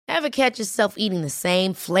Ever catch yourself eating the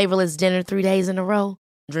same flavorless dinner 3 days in a row?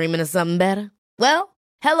 Dreaming of something better? Well,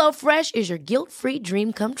 HelloFresh is your guilt-free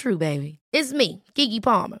dream come true, baby. It's me, Keke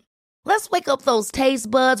Palmer. Let's wake up those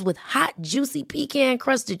taste buds with hot, juicy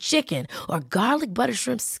pecan-crusted chicken or garlic butter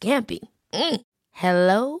shrimp scampi.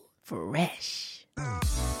 Hello Fresh.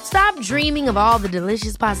 Stop dreaming of all the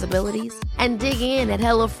delicious possibilities and dig in at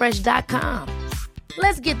HelloFresh.com.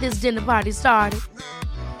 Let's get this dinner party started.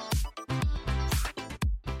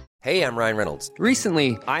 Hey, I'm Ryan Reynolds.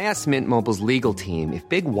 Recently, I asked Mint Mobile's legal team if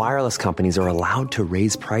big wireless companies are allowed to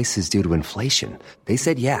raise prices due to inflation. They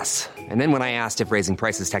said yes. And then when I asked if raising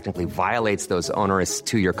prices technically violates those onerous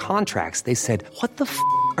two-year contracts, they said, "What the f***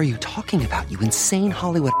 are you talking about, you insane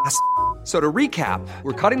Hollywood ass?" So to recap,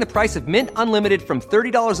 we're cutting the price of Mint Unlimited from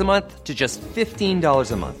 $30 a month to just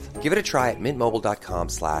 $15 a month. Give it a try at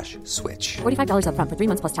mintmobile.com/switch. $45 up front for 3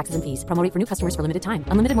 months plus taxes and fees. Promo rate for new customers for limited time.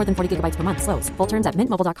 Unlimited more than 40 gigabytes per month. Slows full terms at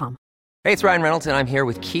mintmobile.com. Hey, it's Ryan Reynolds, and I'm here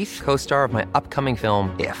with Keith, co-star of my upcoming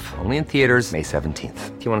film, If, only in theaters May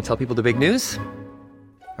 17th. Do you want to tell people the big news?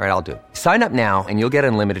 All right, I'll do it. Sign up now and you'll get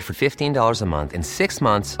unlimited for $15 a month and 6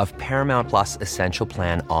 months of Paramount Plus Essential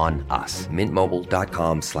Plan on us.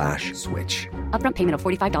 mintmobile.com/switch. Upfront payment of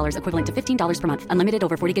 $45 equivalent to $15 per month. Unlimited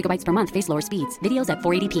over 40 gigabytes per month. Face lower speeds. Videos at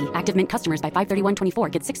 480p. Active Mint customers by 531.24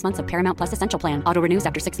 get 6 months of Paramount Plus Essential Plan. Auto renews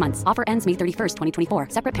after 6 months. Offer ends May 31st, 2024.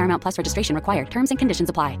 Separate Paramount Plus registration required. Terms and conditions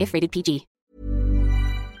apply if rated PG.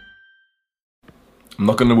 I'm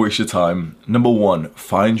not going to waste your time. Number one,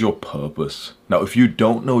 find your purpose. Now, if you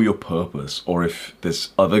don't know your purpose, or if there's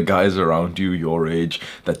other guys around you your age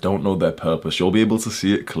that don't know their purpose, you'll be able to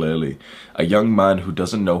see it clearly. A young man who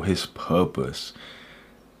doesn't know his purpose,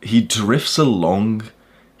 he drifts along.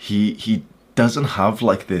 He doesn't have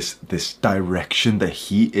like this direction that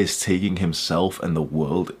he is taking himself and the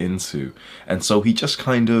world into. And so he just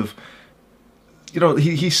kind of,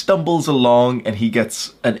 he stumbles along and he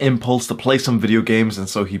gets an impulse to play some video games, and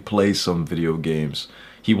so he plays some video games.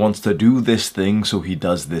 He wants to do this thing, so he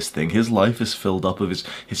does this thing. His life is filled up of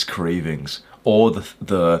his cravings, or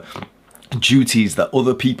the duties that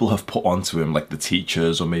other people have put onto him, like the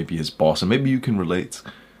teachers or maybe his boss, and maybe you can relate.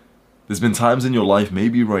 There's been times in your life,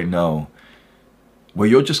 maybe right now, where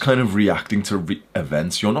you're just kind of reacting to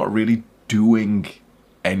events. You're not really doing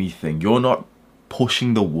anything. You're not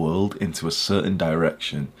pushing the world into a certain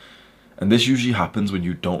direction. And this usually happens when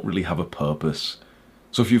you don't really have a purpose.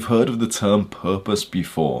 So if you've heard of the term purpose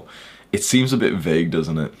before, it seems a bit vague,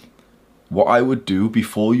 doesn't it? What I would do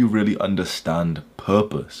before you really understand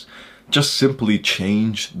purpose, just simply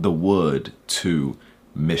change the word to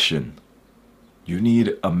mission. You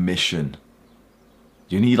need a mission.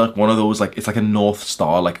 You need like one of those, like it's like a North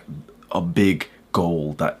Star, like a big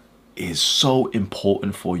goal that is so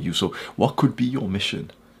important for you. So what could be your mission?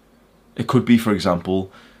 It could be, for example,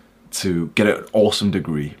 to get an awesome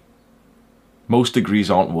degree. Most degrees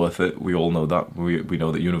aren't worth it. We all know that. We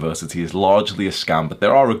know that university is largely a scam, but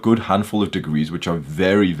there are a good handful of degrees which are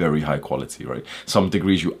very, very high quality, right? Some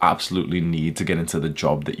degrees you absolutely need to get into the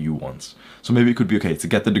job that you want. So maybe it could be, okay, to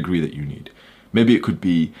get the degree that you need. Maybe it could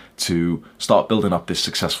be to start building up this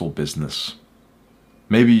successful business.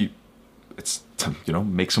 Maybe it's to,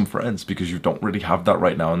 make some friends, because you don't really have that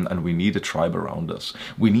right now, and we need a tribe around us.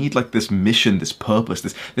 We need like this mission, this purpose,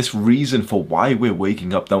 this reason for why we're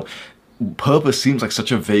waking up. Now, purpose seems like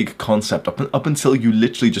such a vague concept up until you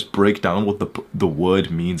literally just break down what the word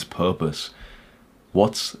means, purpose.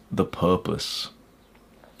 What's the purpose?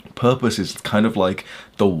 Purpose is kind of like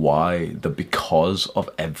the why, the because of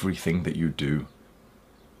everything that you do.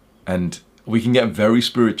 And we can get very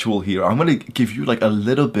spiritual here. I'm going to give you like a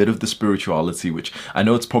little bit of the spirituality, which I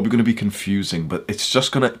know it's probably going to be confusing, but it's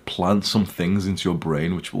just going to plant some things into your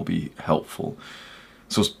brain which will be helpful.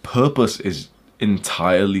 So purpose is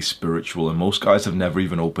entirely spiritual, and most guys have never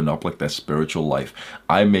even opened up like their spiritual life.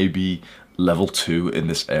 I may be level 2 in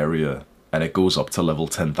this area, and it goes up to level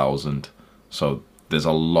 10,000. So there's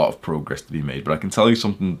a lot of progress to be made. But I can tell you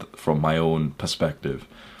something from my own perspective.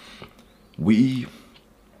 We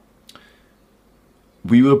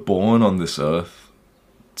were born on this earth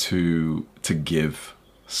to give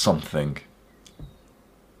something.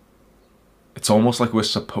 It's almost like we're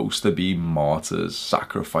supposed to be martyrs,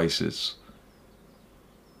 sacrifices.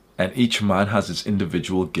 And each man has his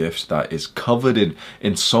individual gift that is covered in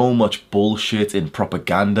so much bullshit, in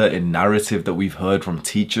propaganda, in narrative that we've heard from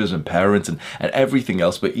teachers and parents and everything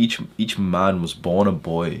else. But each man was born a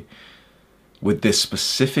boy with this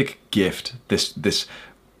specific gift, this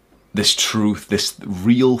this truth, this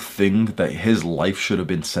real thing that his life should have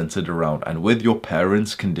been centered around. And with your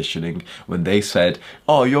parents' conditioning, when they said,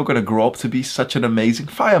 oh, you're going to grow up to be such an amazing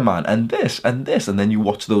fireman and this and this, and then you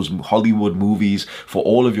watch those Hollywood movies for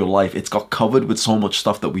all of your life, it's got covered with so much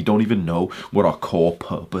stuff that we don't even know what our core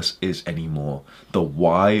purpose is anymore. The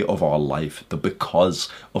why of our life, the because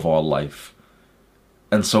of our life.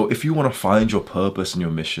 And so if you want to find your purpose and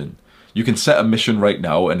your mission, you can set a mission right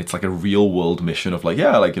now, and it's like a real world mission of like,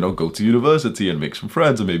 yeah, like, you know, go to university and make some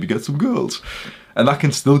friends and maybe get some girls. And that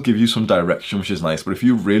can still give you some direction, which is nice. But if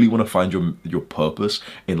you really want to find your purpose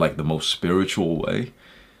in like the most spiritual way,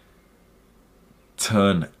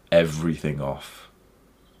 turn everything off.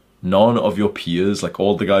 None of your peers, like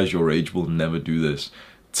all the guys your age, will never do this.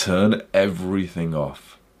 Turn everything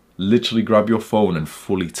off. Literally grab your phone and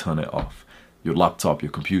fully turn it off. Your laptop,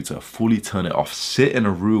 your computer, fully turn it off. Sit in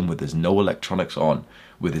a room where there's no electronics on,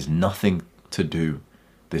 where there's nothing to do.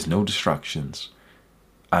 There's no distractions.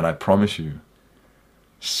 And I promise you,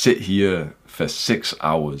 sit here for 6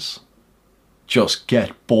 hours. Just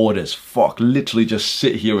get bored as fuck. Literally just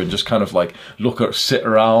sit here and just kind of like sit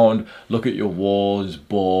around, look at your walls,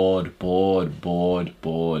 bored.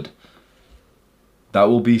 That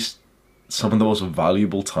will be some of the most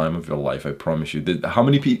valuable time of your life, I promise you. How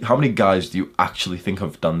many guys do you actually think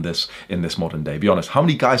have done this in this modern day? Be honest. How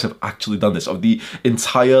many guys have actually done this? Of the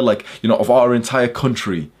entire, like, you know, of our entire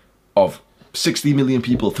country of 60 million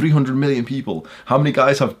people, 300 million people, how many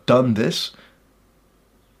guys have done this?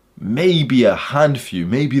 Maybe a handful,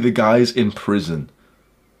 maybe the guys in prison.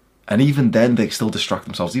 And even then they still distract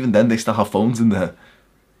themselves. Even then they still have phones in there.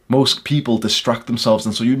 Most people distract themselves,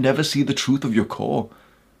 and so you never see the truth of your core.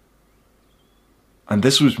 And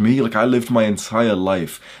this was me. Like, I lived my entire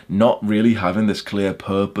life not really having this clear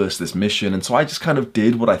purpose, this mission. And so I just kind of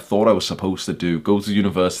did what I thought I was supposed to do. Go to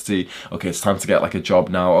university. Okay, it's time to get like a job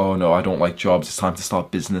now. Oh no, I don't like jobs. It's time to start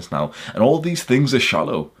business now. And all these things are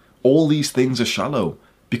shallow. All these things are shallow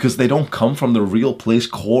because they don't come from the real place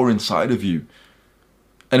core inside of you.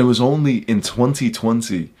 And it was only in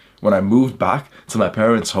 2020 when I moved back to my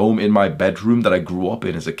parents' home in my bedroom that I grew up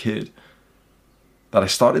in as a kid, that I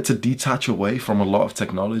started to detach away from a lot of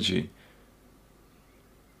technology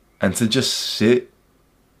and to just sit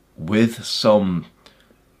with some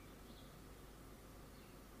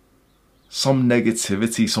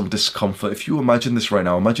negativity, some discomfort. If you imagine this right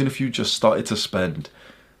now, imagine if you just started to spend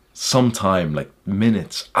some time, like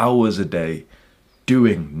minutes, hours a day,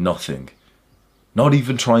 doing nothing, not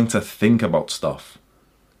even trying to think about stuff.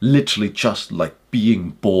 Literally just like being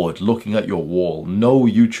bored, looking at your wall, no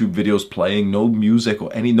YouTube videos playing, no music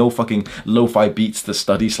or no fucking lo-fi beats to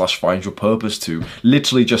study / find your purpose to.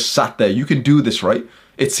 Literally just sat there. You can do this, right?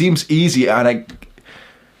 It seems easy, and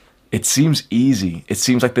it seems easy. It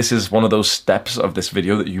seems like this is one of those steps of this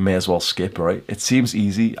video that you may as well skip, right? It seems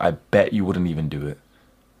easy. I bet you wouldn't even do it.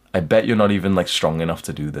 I bet you're not even like strong enough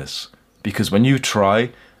to do this. Because when you try,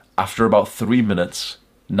 after about 3 minutes,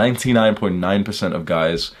 99.9% of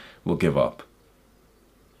guys will give up.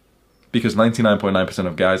 Because 99.9%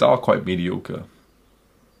 of guys are quite mediocre.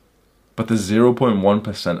 But the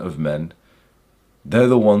 0.1% of men, they're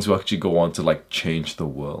the ones who actually go on to like change the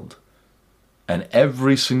world. And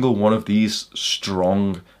every single one of these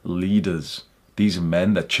strong leaders, these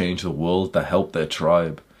men that change the world, that help their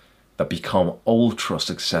tribe, that become ultra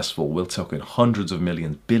successful, we're talking hundreds of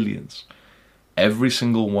millions, billions. Every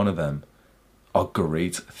single one of them are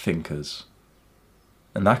great thinkers.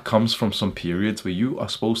 And that comes from some periods where you are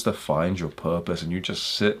supposed to find your purpose and you just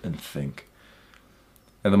sit and think.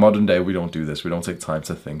 In the modern day, we don't do this. We don't take time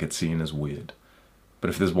to think. It's seen as weird. But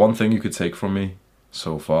if there's one thing you could take from me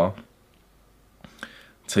so far,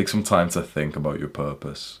 take some time to think about your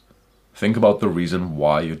purpose. Think about the reason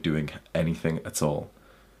why you're doing anything at all.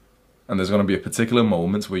 And there's going to be a particular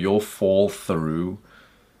moment where you'll fall through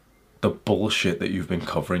the bullshit that you've been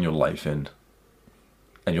covering your life in.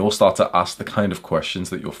 And you'll start to ask the kind of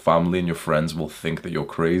questions that your family and your friends will think that you're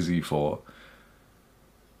crazy for.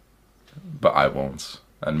 But I won't.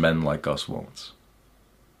 And men like us won't.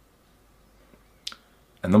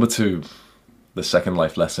 And number 2, the second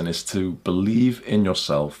life lesson is to believe in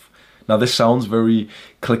yourself. Now this sounds very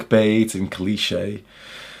clickbait and cliche.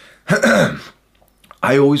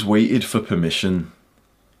 I always waited for permission.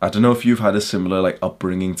 I don't know if you've had a similar like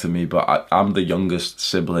upbringing to me, but I'm the youngest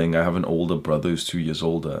sibling. I have an older brother who's 2 years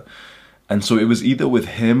older. And so it was either with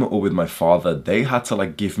him or with my father. They had to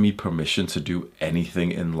like give me permission to do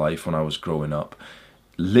anything in life when I was growing up.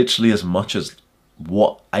 Literally as much as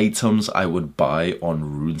what items I would buy on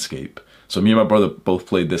RuneScape. So me and my brother both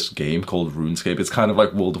played this game called RuneScape. It's kind of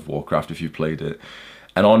like World of Warcraft if you played it.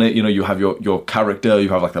 And on it, you know, you have your character, you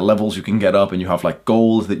have like the levels you can get up, and you have like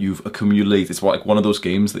goals that you've accumulated. It's like one of those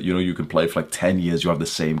games that, you know, you can play for like 10 years, you have the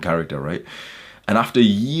same character, right? And after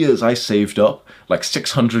years, I saved up like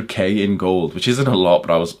 600k in gold, which isn't a lot,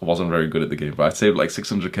 but I wasn't very good at the game, but I saved like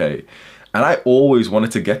 600k. And I always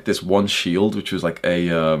wanted to get this one shield, which was like a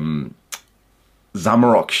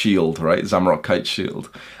Zamorak shield, right? Zamorak kite shield.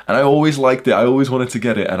 And I always liked it. I always wanted to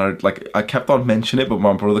get it. And I kept on mentioning it, but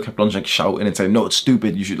my brother kept on like shouting and saying, no, it's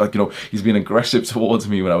stupid. You should, like, you know, he's being aggressive towards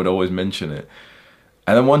me when I would always mention it.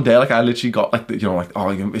 And then one day, like, I literally got like, you know, like, oh,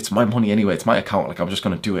 it's my money anyway. It's my account. Like, I'm just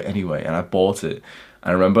going to do it anyway. And I bought it. And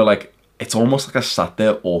I remember, like, it's almost like I sat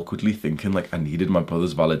there awkwardly thinking like I needed my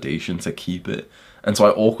brother's validation to keep it. And so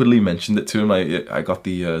I awkwardly mentioned it to him. I got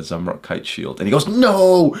the Zamorak kite shield, and he goes,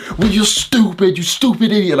 "No, well, you're stupid, you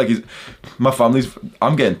stupid idiot!" Like, my family's.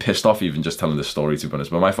 I'm getting pissed off even just telling this story, to be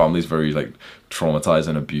honest. But my family's very like traumatized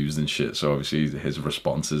and abused and shit. So obviously his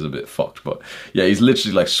response is a bit fucked. But yeah, he's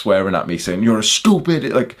literally like swearing at me, saying, "You're a stupid,"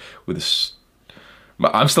 like with this.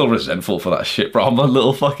 I'm still resentful for that shit, bro. I'm a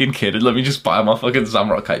little fucking kid. Let me just buy my fucking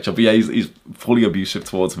Zamorak kite shield. But yeah, he's fully abusive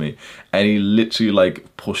towards me, and he literally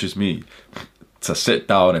like pushes me to sit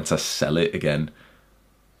down and to sell it again.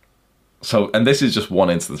 So, and this is just one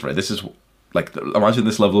instance, right? This is like, imagine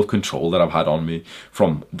this level of control that I've had on me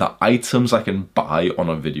from the items I can buy on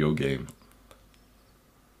a video game.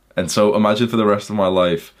 And so imagine for the rest of my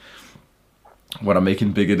life, when I'm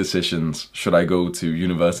making bigger decisions, should I go to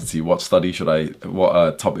university? What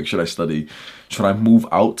topic should I study? Should I move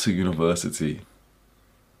out to university?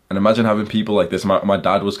 And imagine having people like this. My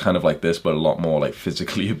dad was kind of like this, but a lot more like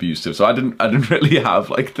physically abusive. So I didn't really have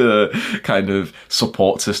like the kind of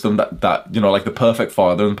support system that you know, like the perfect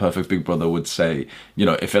father and perfect big brother would say. You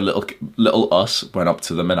know, if a little us went up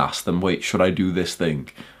to them and asked them, "Wait, should I do this thing?"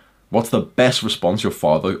 What's the best response your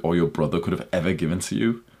father or your brother could have ever given to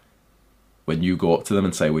you? When you go up to them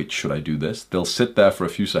and say, "Wait, should I do this?" They'll sit there for a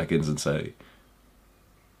few seconds and say,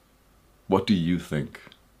 "What do you think?"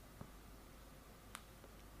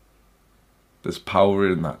 There's power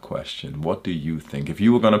in that question. What do you think? If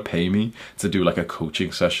you were going to pay me to do like a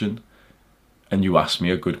coaching session and you asked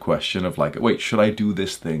me a good question of like, "Wait, should I do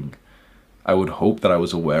this thing?" I would hope that I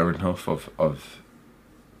was aware enough of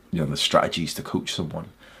you know, the strategies to coach someone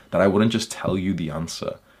that I wouldn't just tell you the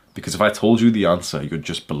answer. Because if I told you the answer, you'd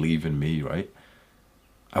just believe in me, right?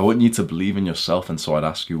 I want you to believe in yourself, and so I'd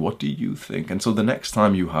ask you, what do you think? And so the next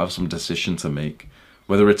time you have some decision to make,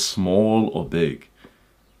 whether it's small or big,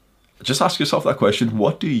 just ask yourself that question,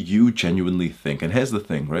 what do you genuinely think? And here's the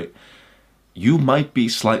thing, right? You might be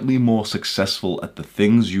slightly more successful at the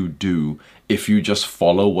things you do if you just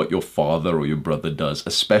follow what your father or your brother does,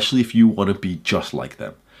 especially if you want to be just like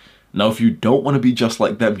them. Now, if you don't want to be just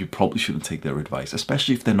like them, you probably shouldn't take their advice,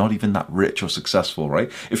 especially if they're not even that rich or successful, right?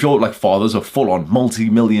 If your like father's a full-on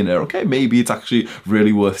multi-millionaire, okay, maybe it's actually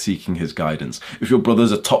really worth seeking his guidance. If your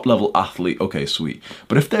brother's a top-level athlete, okay, sweet.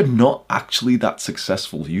 But if they're not actually that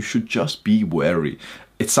successful, you should just be wary.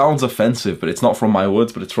 It sounds offensive, but it's not from my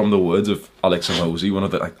words, but it's from the words of Alex Hormozi, one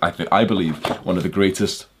of the, I believe, one of the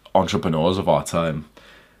greatest entrepreneurs of our time.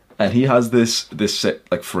 And he has this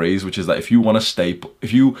like phrase, which is that if you want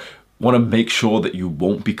to make sure that you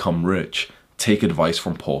won't become rich, take advice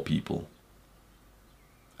from poor people.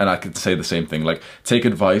 And I could say the same thing, like take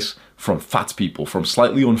advice from fat people, from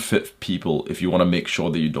slightly unfit people, if you want to make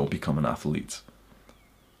sure that you don't become an athlete.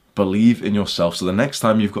 Believe in yourself. So the next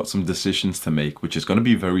time you've got some decisions to make, which is going to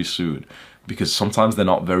be very soon, because sometimes they're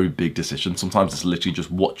not very big decisions. Sometimes it's literally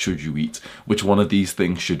just, what should you eat? Which one of these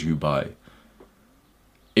things should you buy?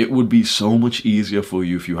 It would be so much easier for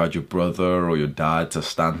you if you had your brother or your dad to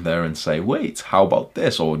stand there and say, "Wait, how about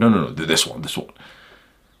this?" Or no, this one.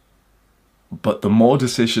 But the more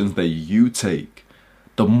decisions that you take,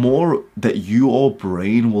 the more that your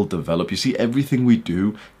brain will develop. You see, everything we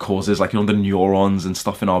do causes, like, you know, the neurons and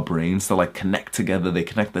stuff in our brains to like connect together. They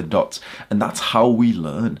connect the dots, and that's how we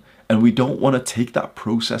learn. And we don't want to take that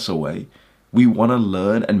process away. We want to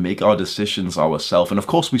learn and make our decisions ourselves. And of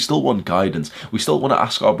course, we still want guidance. We still want to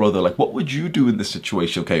ask our brother, like, what would you do in this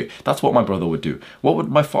situation? Okay, that's what my brother would do. What would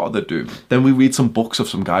my father do? Then we read some books of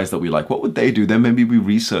some guys that we like. What would they do? Then maybe we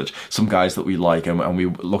research some guys that we like and we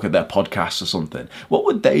look at their podcasts or something. What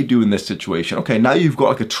would they do in this situation? Okay, now you've got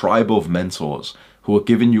like a tribe of mentors who are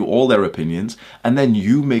giving you all their opinions, and then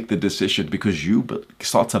you make the decision because you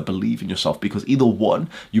start to believe in yourself. Because either one,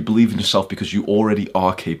 you believe in yourself because you already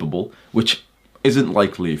are capable, which isn't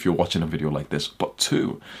likely if you're watching a video like this. But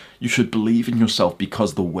two, you should believe in yourself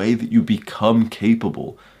because the way that you become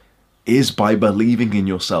capable is by believing in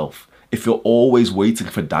yourself. If you're always waiting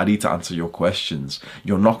for daddy to answer your questions,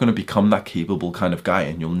 you're not going to become that capable kind of guy,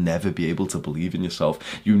 and you'll never be able to believe in yourself.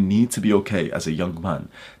 You need to be okay as a young man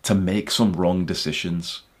to make some wrong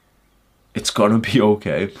decisions. It's going to be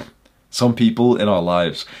okay. Some people in our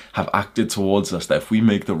lives have acted towards us that if we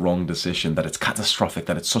make the wrong decision, that it's catastrophic,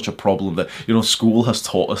 that it's such a problem, that, you know, school has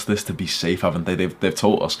taught us this to be safe, haven't they? They've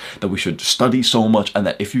taught us that we should study so much, and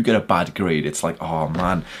that if you get a bad grade, it's like, oh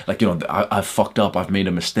man, like, you know, I've fucked up, I've made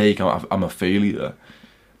a mistake, I'm a failure.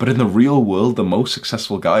 But in the real world, the most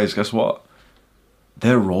successful guys, guess what?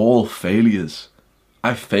 They're all failures.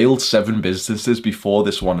 I failed 7 businesses before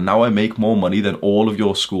this one, and now I make more money than all of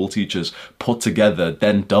your school teachers put together,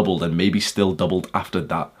 then doubled, and maybe still doubled after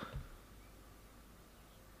that.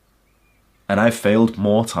 And I failed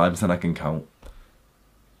more times than I can count.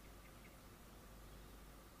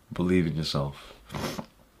 Believe in yourself.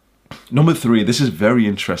 Number 3, this is very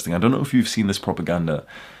interesting. I don't know if you've seen this propaganda.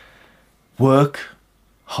 Work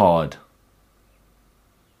hard.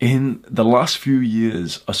 In the last few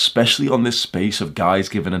years, especially on this space of guys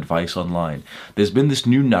giving advice online, there's been this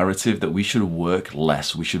new narrative that we should work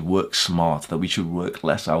less, we should work smart, that we should work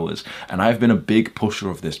less hours. And I've been a big pusher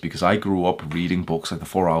of this because I grew up reading books like The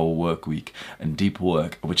 4-Hour Work Week and Deep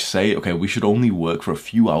Work, which say, okay, we should only work for a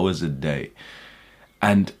few hours a day.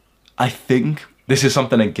 And I think this is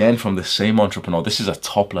something, again, from the same entrepreneur. This is a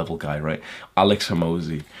top level guy, right? Alex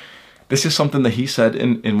Hormozi. This is something that he said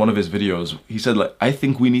in one of his videos. He said, like, I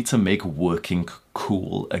think we need to make working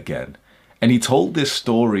cool again. And he told this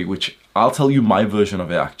story, which I'll tell you my version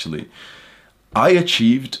of it, actually. I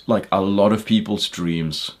achieved, like, a lot of people's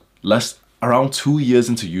dreams. Around 2 years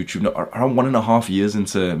into YouTube, no, around 1.5 years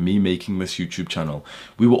into me making this YouTube channel,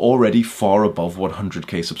 we were already far above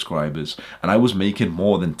 100k subscribers, and I was making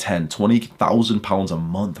more than £20,000 a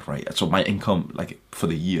month, right? So my income, like, for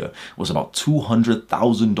the year was about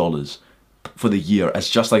 $200,000 for the year, as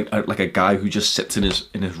just like a guy who just sits in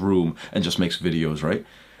his room and just makes videos, right?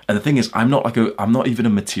 And the thing is, I'm not even a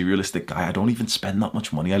materialistic guy. I don't even spend that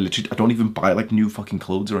much money. I don't even buy like new fucking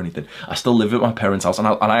clothes or anything. I still live at my parents' house, and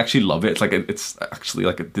I actually love it. It's actually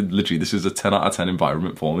like literally, this is a 10 out of 10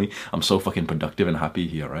 environment for me. I'm so fucking productive and happy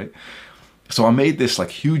here, right? So I made this like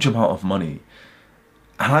huge amount of money,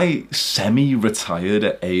 and I semi-retired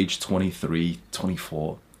at age 23,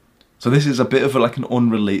 24. So this is a bit of like an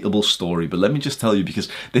unrelatable story, but let me just tell you, because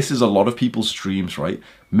this is a lot of people's dreams, right?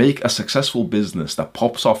 Make a successful business that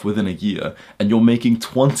pops off within a year, and you're making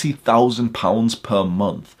 £20,000 per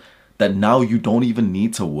month that now you don't even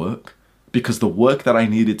need to work. Because the work that I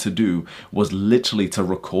needed to do was literally to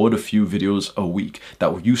record a few videos a week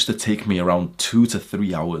that used to take me around 2 to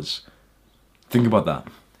 3 hours. Think about that.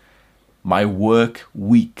 My work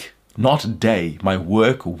week, not day, my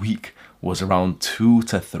work week was around 2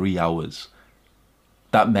 to 3 hours.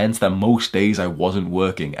 That meant that most days I wasn't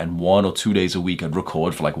working, and 1 or 2 days a week I'd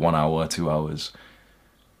record for like 1 hour, 2 hours.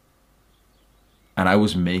 And I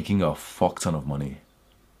was making a fuck ton of money.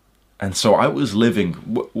 And so I was living,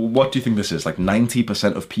 what do you think this is? Like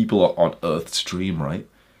 90% of people on Earth's dream, right?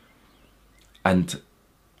 And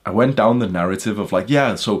I went down the narrative of like,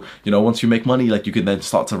 yeah, so, you know, once you make money, like you can then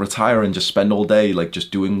start to retire and just spend all day like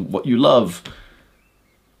just doing what you love.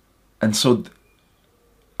 And so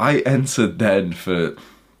I entered then for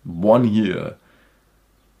 1 year,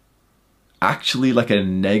 actually like a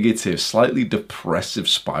negative, slightly depressive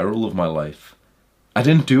spiral of my life. I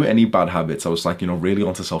didn't do any bad habits. I was like, you know, really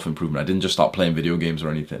onto self-improvement. I didn't just start playing video games or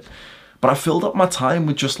anything. But I filled up my time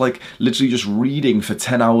with just like literally just reading for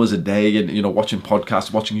 10 hours a day and, you know, watching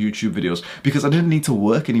podcasts, watching YouTube videos, because I didn't need to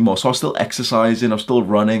work anymore. So I was still exercising, I was still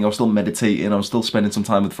running, I was still meditating, I was still spending some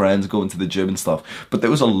time with friends, going to the gym and stuff. But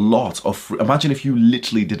there was a lot of imagine if you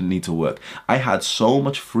literally didn't need to work. I had so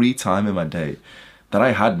much free time in my day that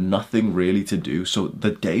I had nothing really to do. So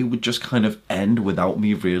the day would just kind of end without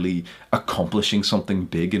me really accomplishing something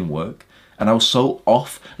big in work. And I was so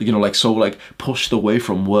off, you know, like so like pushed away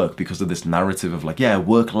from work because of this narrative of like, yeah,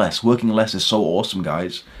 work less, working less is so awesome,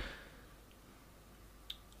 guys.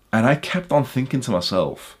 And I kept on thinking to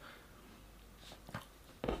myself,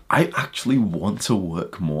 I actually want to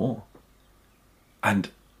work more. And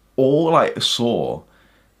all I saw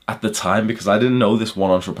at the time, because I didn't know this one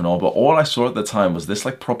entrepreneur, but all I saw at the time was this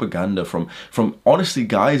like propaganda from honestly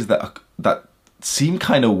guys that seem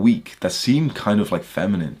kind of weak, that seem kind of like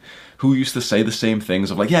feminine, who used to say the same things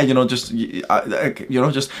of like, yeah, you know, just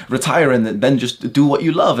retire and then just do what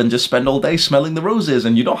you love and just spend all day smelling the roses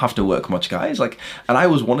and you don't have to work much, guys. Like, and I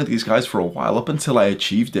was one of these guys for a while up until I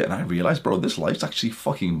achieved it and I realized, bro, this life's actually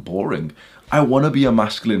fucking boring. I want to be a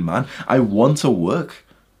masculine man. I want to work.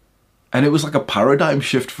 And it was like a paradigm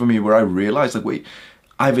shift for me where I realized like, wait,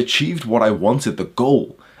 I've achieved what I wanted, the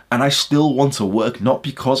goal. And I still want to work, not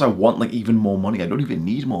because I want like even more money. I don't even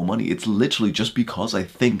need more money. It's literally just because I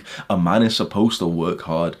think a man is supposed to work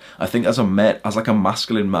hard. I think as a man, as like a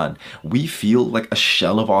masculine man, we feel like a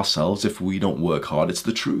shell of ourselves if we don't work hard. It's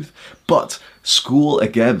the truth. But school,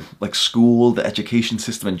 again, like school, the education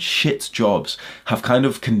system and shit jobs have kind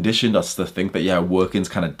of conditioned us to think that, yeah, working's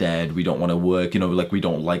kind of dead. We don't want to work, you know, like we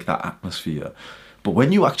don't like that atmosphere. But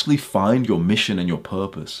when you actually find your mission and your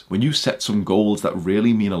purpose, when you set some goals that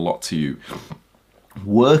really mean a lot to you,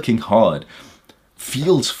 working hard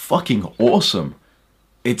feels fucking awesome.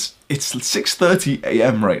 It's 6:30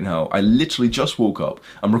 a.m. right now. I literally just woke up.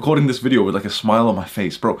 I'm recording this video with like a smile on my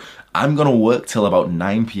face. Bro, I'm gonna work till about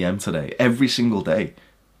 9 p.m. today, every single day.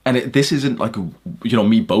 And this isn't like, you know,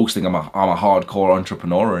 me boasting I'm a hardcore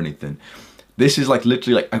entrepreneur or anything. This is like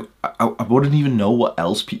literally like, I wouldn't even know what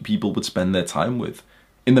else people would spend their time with.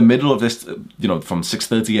 In the middle of this, you know, from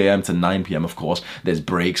 6:30 a.m. to 9 p.m, of course, there's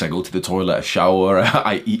breaks. I go to the toilet, I shower,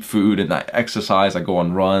 I eat food and I exercise, I go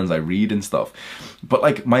on runs, I read and stuff. But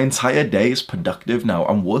like my entire day is productive now.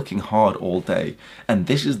 I'm working hard all day. And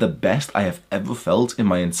this is the best I have ever felt in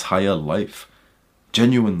my entire life.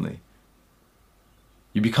 Genuinely.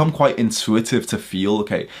 You become quite intuitive to feel,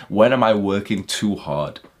 okay, when am I working too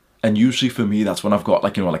hard? And usually for me, that's when I've got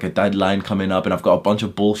like, you know, like a deadline coming up and I've got a bunch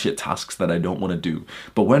of bullshit tasks that I don't want to do.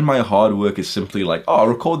 But when my hard work is simply like, oh, I'll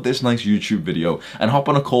record this nice YouTube video and hop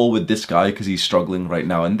on a call with this guy because he's struggling right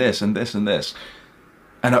now and this and this and this.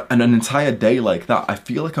 And an entire day like that, I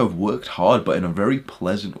feel like I've worked hard, but in a very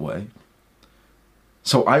pleasant way.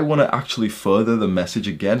 So I want to actually further the message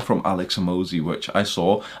again from Alex Hormozi, which I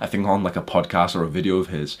saw, I think on like a podcast or a video of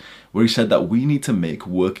his, where he said that we need to make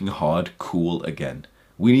working hard cool again.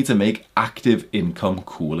 We need to make active income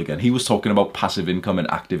cool again. He was talking about passive income and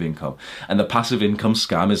active income. And the passive income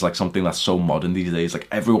scam is like something that's so modern these days. Like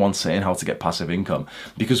everyone's saying how to get passive income.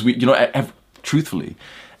 Because we, you know, truthfully,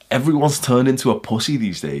 everyone's turned into a pussy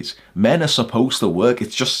these days. Men are supposed to work.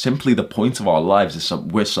 It's just simply the point of our lives.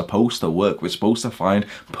 We're supposed to work. We're supposed to find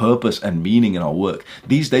purpose and meaning in our work.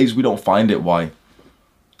 These days, we don't find it. Why?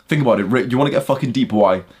 Think about it, Rick. You want to get fucking deep?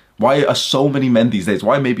 Why? Why are so many men these days,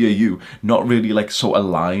 why maybe are you not really like so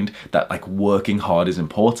aligned that like working hard is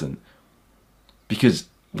important? Because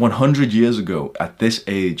 100 years ago, at this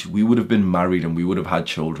age, we would have been married and we would have had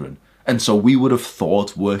children. And so we would have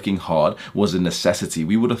thought working hard was a necessity.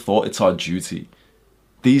 We would have thought it's our duty.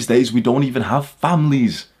 These days, we don't even have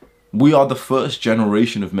families. We are the first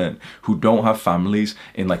generation of men who don't have families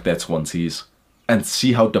in like their 20s. And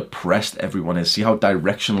see how depressed everyone is. See how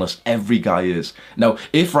directionless every guy is. Now,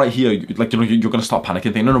 if right here, like, you know, you're going to start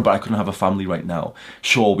panicking, thinking, no, but I couldn't have a family right now.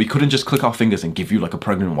 Sure, we couldn't just click our fingers and give you like a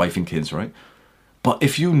pregnant wife and kids, right? But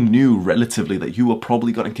if you knew relatively that you were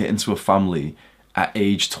probably going to get into a family at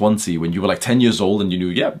age 20, when you were like 10 years old and you knew,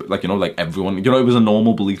 yeah, like, you know, like everyone, you know, it was a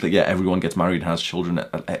normal belief that, yeah, everyone gets married and has children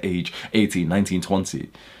at age 18, 19, 20.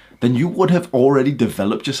 Then you would have already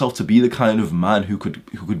developed yourself to be the kind of man who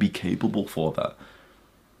could be capable for that.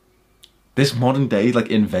 This modern day, like,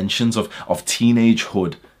 inventions of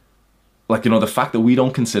teenagehood, like, you know, the fact that we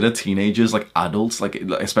don't consider teenagers like adults, like,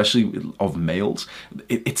 especially of males,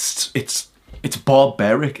 it's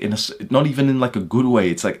barbaric in not even in like a good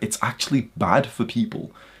way. It's like, it's actually bad for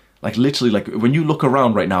people. Like, literally, like, when you look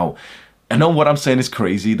around right now, I know what I'm saying is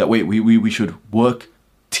crazy, that we should work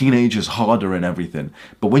teenagers harder and everything.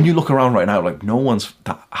 But when you look around right now, like, no one's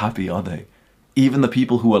that happy, are they? Even the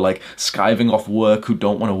people who are like skiving off work, who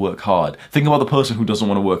don't want to work hard. Think about the person who doesn't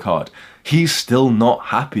want to work hard. He's still not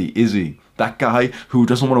happy, is he? That guy who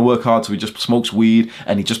doesn't want to work hard, so he just smokes weed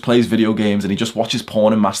and he just plays video games and he just watches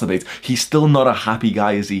porn and masturbates. He's still not a happy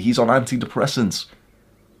guy, is he? He's on antidepressants.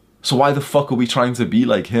 So why the fuck are we trying to be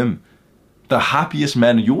like him? The happiest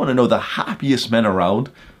men, you want to know the happiest men around?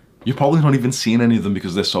 You've probably not even seen any of them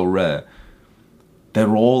because they're so rare.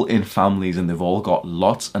 They're all in families and they've all got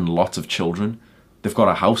lots and lots of children. They've got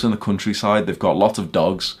a house in the countryside. They've got lots of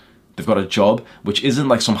dogs. They've got a job, which isn't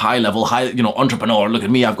like some high level, you know, entrepreneur. Look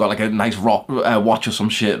at me, I've got like a nice watch or some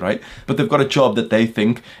shit, right? But they've got a job that they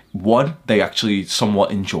think, one, they actually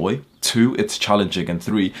somewhat enjoy. Two, it's challenging. And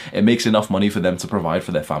three, it makes enough money for them to provide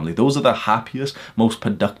for their family. Those are the happiest, most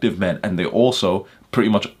productive men. And they also, pretty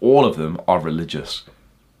much all of them, are religious.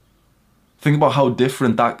 Think about how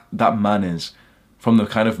different that man is from the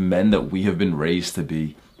kind of men that we have been raised to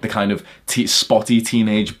be. The kind of spotty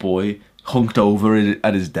teenage boy hunked over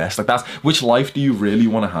at his desk. Like, that's, which life do you really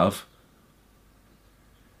want to have?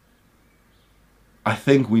 I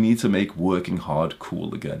think we need to make working hard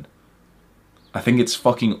cool again. I think it's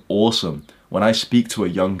fucking awesome when I speak to a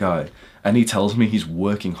young guy and he tells me he's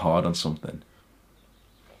working hard on something.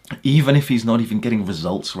 Even if he's not even getting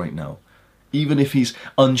results right now, even if he's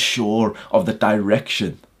unsure of the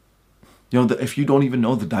direction, if you don't even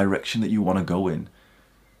know the direction that you want to go in,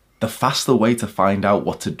 the faster way to find out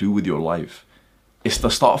what to do with your life is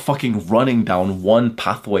to start fucking running down one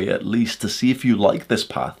pathway at least to see if you like this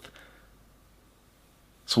path.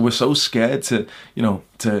 So we're so scared to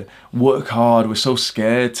work hard. We're so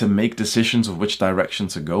scared to make decisions of which direction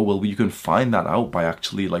to go. Well, you can find that out by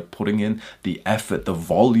actually putting in the effort. The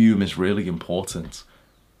volume is really important.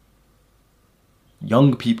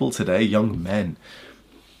 Young people today, young men,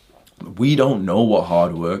 we don't know what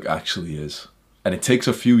hard work actually is. And it takes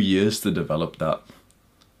a few years to develop that.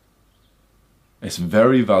 It's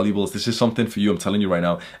very valuable. This is something for you, I'm telling you right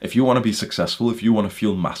now. If you want to be successful, if you want to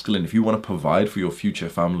feel masculine, if you want to provide for your future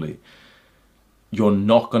family, you're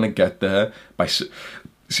not going to get there by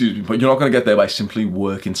simply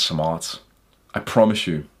working smart. I promise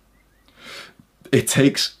you. It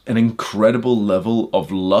takes an incredible level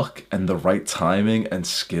of luck and the right timing and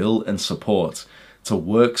skill and support to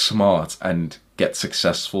work smart and get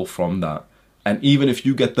successful from that. And even if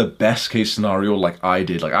you get the best case scenario like I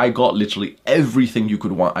did, I got literally everything you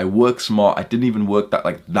could want. I worked smart. I didn't even work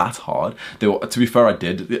that hard. To be fair, I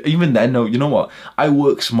did. Even then, no, you know what? I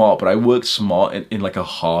worked smart, but I worked smart in a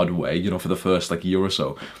hard way, for the first year or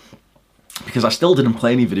so. Because I still didn't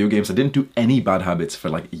play any video games. I didn't do any bad habits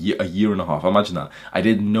for a year and a half. Imagine that. I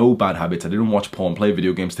did no bad habits. I didn't watch porn, play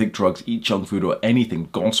video games, take drugs, eat junk food or anything,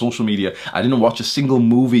 go on social media. I didn't watch a single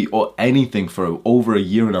movie or anything for over a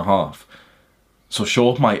year and a half. So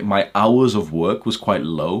sure, my hours of work was quite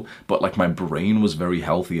low, but my brain was very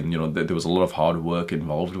healthy, and there was a lot of hard work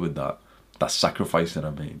involved with that sacrifice that I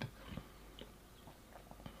made.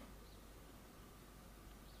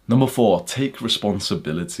 Number 4, take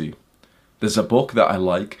responsibility. There's a book that I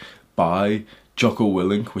like by Jocko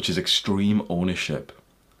Willink, which is Extreme Ownership.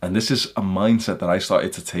 And this is a mindset that I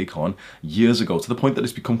started to take on years ago, to the point that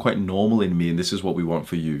it's become quite normal in me, and this is what we want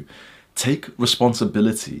for you. Take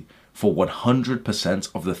responsibility for 100%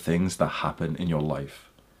 of the things that happen in your life.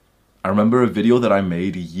 I remember a video that I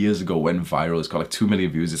made years ago went viral. It's got 2 million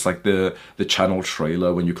views. It's the channel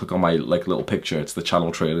trailer. When you click on my little picture, it's the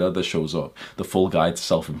channel trailer that shows up, the full guide to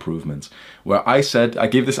self-improvement, where I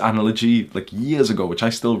gave this analogy years ago, which I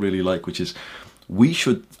still really like, which is we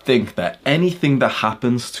should think that anything that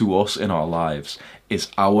happens to us in our lives is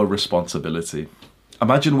our responsibility.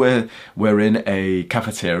 Imagine we're in a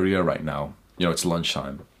cafeteria right now. It's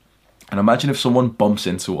lunchtime. And imagine if someone bumps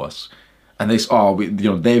into us and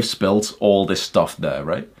they've spilt all this stuff there,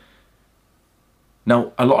 right?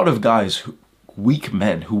 Now, a lot of guys, weak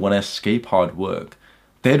men who want to escape hard work,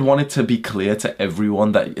 they'd want it to be clear to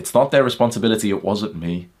everyone that it's not their responsibility, it wasn't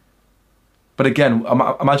me. But again,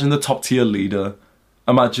 imagine the top tier leader.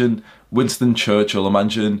 Imagine Winston Churchill,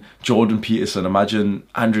 imagine Jordan Peterson, imagine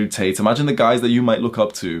Andrew Tate, imagine the guys that you might look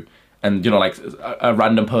up to. And, a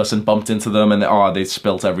random person bumped into them and they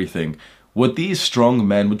spilt everything. Would these strong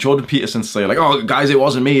men, would Jordan Peterson say oh, guys, it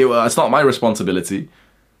wasn't me, it's not my responsibility?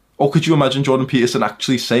 Or could you imagine Jordan Peterson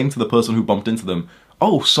actually saying to the person who bumped into them,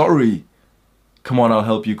 oh, sorry, come on, I'll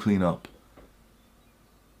help you clean up?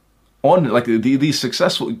 These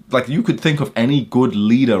successful, you could think of any good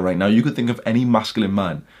leader right now, you could think of any masculine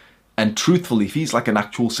man. And truthfully, if he's an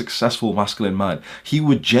actual successful masculine man, he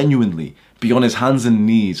would genuinely be on his hands and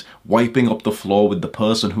knees, wiping up the floor with the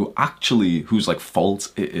person whose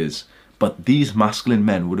fault it is. But these masculine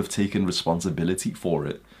men would have taken responsibility for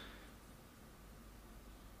it.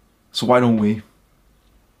 So why don't we?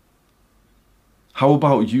 How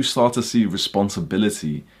about you start to see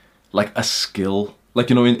responsibility like a skill?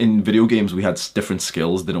 In video games, we had different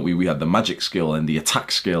skills, didn't we? We had the magic skill and the attack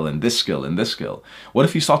skill and this skill and this skill. What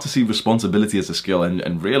if you start to see responsibility as a skill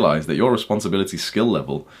and realize that your responsibility skill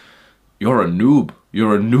level, you're a noob.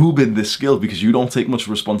 You're a noob in this skill because you don't take much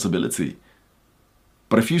responsibility.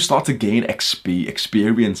 But if you start to gain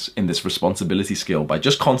experience in this responsibility skill by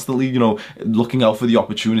just constantly, looking out for the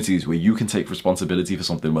opportunities where you can take responsibility for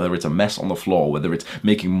something, whether it's a mess on the floor, whether it's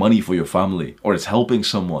making money for your family, or it's helping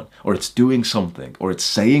someone, or it's doing something, or it's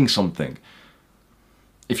saying something.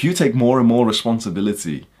 If you take more and more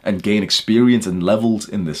responsibility and gain experience and levels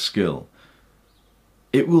in this skill,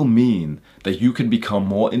 it will mean that you can become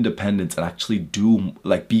more independent and actually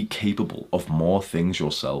be capable of more things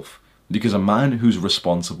yourself. Because a man who's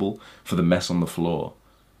responsible for the mess on the floor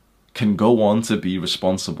can go on to be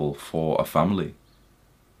responsible for a family.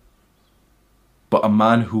 But a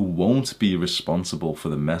man who won't be responsible for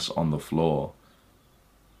the mess on the floor,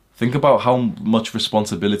 think about how much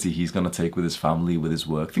responsibility he's going to take with his family, with his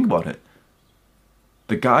work. Think about it.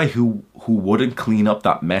 The guy who wouldn't clean up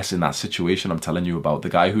that mess in that situation I'm telling you about. The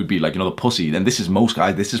guy who'd be like, the pussy. And this is most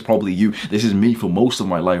guys. This is probably you. This is me for most of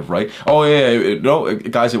my life, right? Oh, yeah, no,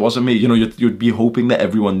 guys, it wasn't me. You'd be hoping that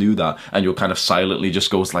everyone knew that. And you'll kind of silently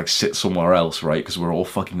just go like sit somewhere else, right? Because we're all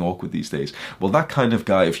fucking awkward these days. Well, that kind of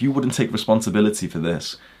guy, if you wouldn't take responsibility for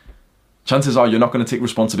this, chances are you're not going to take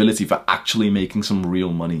responsibility for actually making some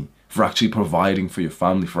real money, for actually providing for your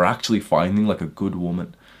family, for actually finding like a good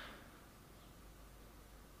woman.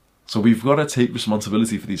 So we've got to take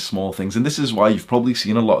responsibility for these small things. And this is why you've probably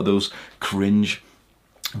seen a lot of those cringe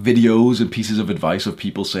videos and pieces of advice of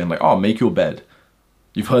people saying like, oh, make your bed.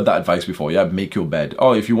 You've heard that advice before, yeah? Make your bed.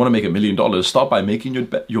 Oh, if you want to make $1 million, start by making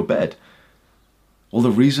your bed. Well, the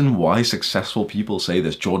reason why successful people say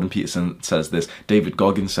this, Jordan Peterson says this, David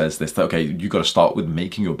Goggins says this, that, okay, you got to start with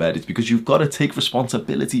making your bed. It's because you've got to take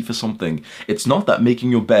responsibility for something. It's not that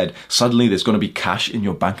making your bed, suddenly there's going to be cash in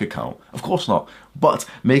your bank account. Of course not. But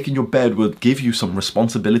making your bed will give you some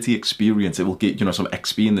responsibility experience. It will get, some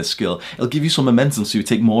XP in this skill. It'll give you some momentum so you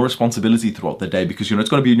take more responsibility throughout the day because, it's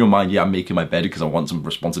going to be in your mind, yeah, I'm making my bed because I want some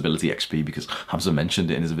responsibility XP because Hamza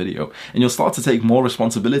mentioned it in his video. And you'll start to take more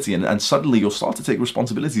responsibility and suddenly you'll start to take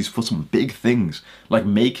responsibilities for some big things like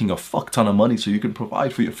making a fuck ton of money so you can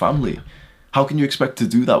provide for your family. How can you expect to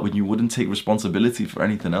do that when you wouldn't take responsibility for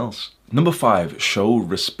anything else? Number 5, show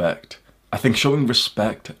respect. I think showing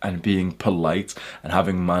respect and being polite and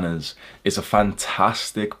having manners is a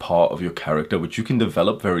fantastic part of your character, which you can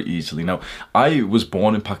develop very easily. Now, I was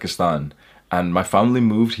born in Pakistan and my family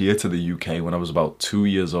moved here to the UK when I was about 2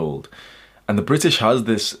 years old. And the British has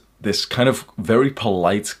this kind of very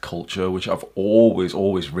polite culture, which I've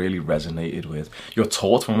always really resonated with. You're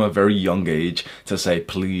taught from a very young age to say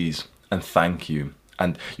please and thank you.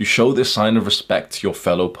 And you show this sign of respect to your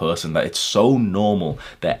fellow person that it's so normal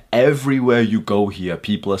that everywhere you go here,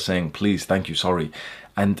 people are saying, please, thank you, sorry.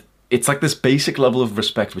 And it's like this basic level of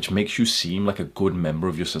respect, which makes you seem like a good member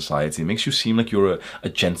of your society. It makes you seem like you're a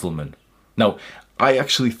gentleman. Now, I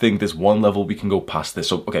actually think there's one level we can go past this.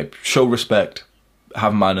 So, okay, show respect,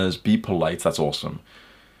 have manners, be polite. That's awesome.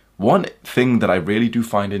 One thing that I really do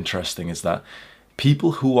find interesting is that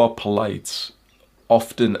people who are polite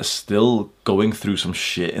often are still going through some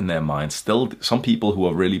shit in their minds. Still, some people who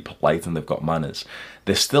are really polite and they've got manners,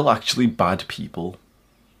 they're still actually bad people.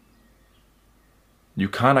 You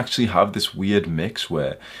can actually have this weird mix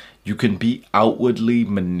where you can be outwardly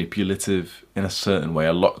manipulative in a certain way.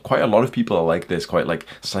 Quite a lot of people are like this, quite like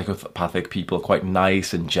psychopathic people, quite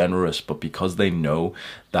nice and generous, but because they know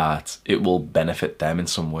that it will benefit them in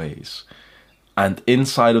some ways. And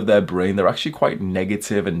inside of their brain, they're actually quite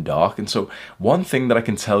negative and dark. And so one thing that I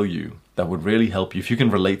can tell you that would really help you, if you can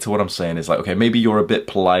relate to what I'm saying, is like, okay, maybe you're a bit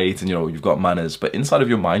polite and, you've got manners, but inside of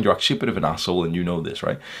your mind, you're actually a bit of an asshole and you know this,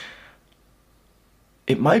 right?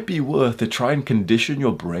 It might be worth to try and condition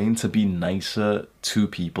your brain to be nicer to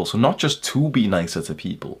people. So not just to be nicer to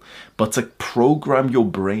people, but to program your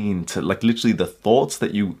brain to like literally the thoughts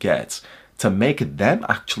that you get to make them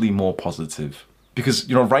actually more positive.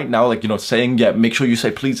 Because, right now, like, saying, yeah, make sure you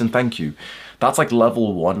say please and thank you. That's like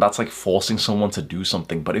level 1. That's like forcing someone to do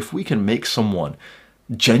something. But if we can make someone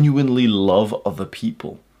genuinely love other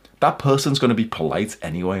people, that person's going to be polite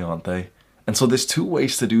anyway, aren't they? And so there's 2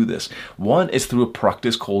 ways to do this. One is through a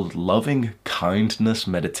practice called loving kindness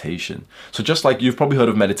meditation. So just like you've probably heard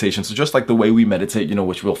of meditation, so just like the way we meditate,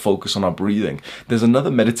 which we'll focus on our breathing, there's another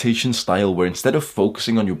meditation style where instead of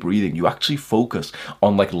focusing on your breathing, you actually focus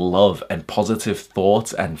on like love and positive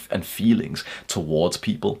thoughts and feelings towards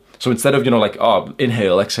people. So instead of,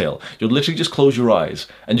 inhale, exhale, you'll literally just close your eyes.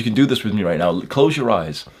 And you can do this with me right now. Close your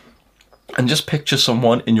eyes and just picture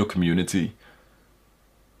someone in your community.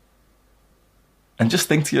 And just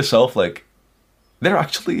think to yourself, like, they're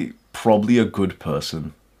actually probably a good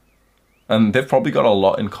person. And they've probably got a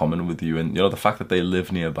lot in common with you. And, the fact that they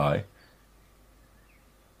live nearby.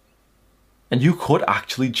 And you could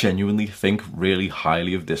actually genuinely think really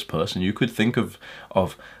highly of this person. You could think of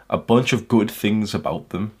a bunch of good things about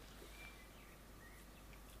them.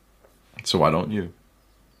 So why don't you?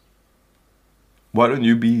 Why don't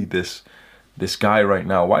you be this guy right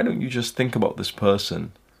now? Why don't you just think about this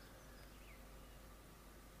person?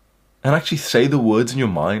 And actually say the words in your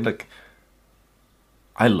mind, like,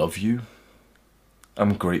 I love you.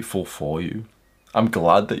 I'm grateful for you. I'm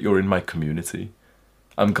glad that you're in my community.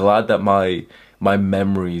 I'm glad that my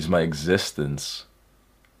memories, my existence,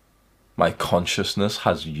 my consciousness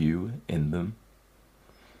has you in them.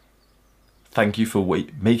 Thank you for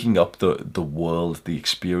making up the world, the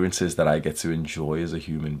experiences that I get to enjoy as a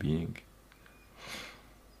human being.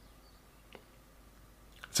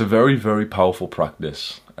 It's a very, very powerful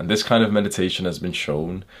practice. And this kind of meditation has been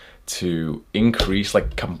shown to increase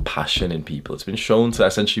like compassion in people. It's been shown to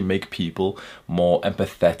essentially make people more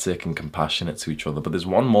empathetic and compassionate to each other. But there's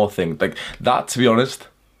one more thing, like that, to be honest,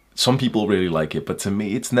 some people really like it, but to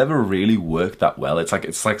me, it's never really worked that well.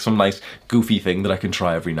 It's like some nice goofy thing that I can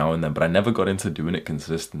try every now and then, but I never got into doing it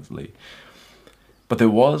consistently. But there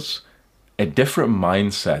was a different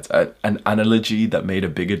mindset, an analogy that made a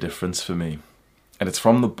bigger difference for me. And it's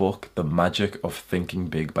from the book, The Magic of Thinking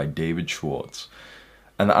Big by David Schwartz.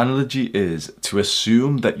 And the analogy is to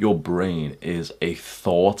assume that your brain is a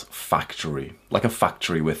thought factory, like a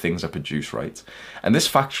factory where things are produced, right? And this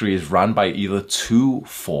factory is ran by either two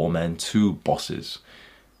foremen, two bosses,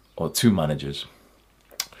 or two managers,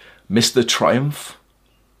 Mr. Triumph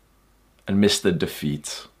and Mr.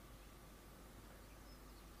 Defeat.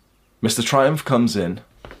 Mr. Triumph comes in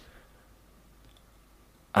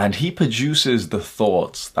and he produces the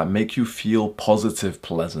thoughts that make you feel positive,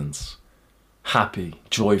 pleasant, happy,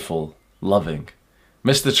 joyful, loving.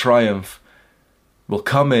 Mr. Triumph will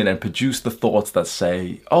come in and produce the thoughts that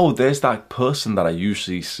say, oh, there's that person that I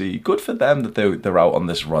usually see. Good for them that they're out on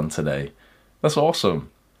this run today. That's awesome.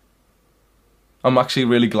 I'm actually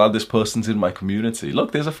really glad this person's in my community.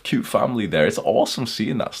 Look, there's a cute family there. It's awesome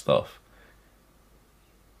seeing that stuff.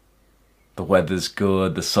 The weather's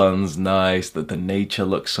good, the sun's nice, the nature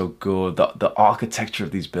looks so good, the architecture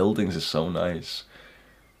of these buildings is so nice.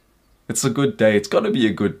 It's a good day. It's got to be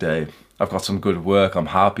a good day. I've got some good work. I'm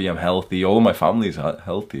happy. I'm healthy. All my family's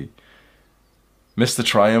healthy. Mr.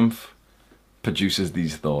 Triumph produces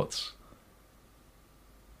these thoughts.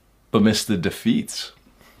 But Mr. Defeat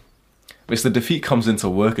comes into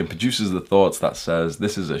work and produces the thoughts that says,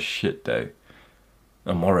 this is a shit day.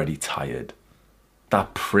 I'm already tired.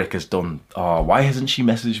 That prick has done... Oh, why hasn't she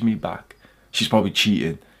messaged me back? She's probably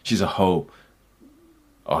cheating. She's a hoe.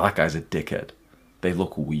 Oh, that guy's a dickhead. They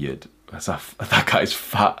look weird. That guy's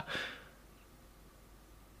fat.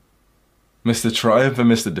 Mr. Triumph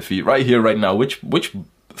and Mr. Defeat. Right here, right now, which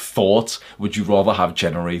thoughts would you rather have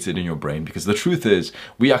generated in your brain? Because the truth is,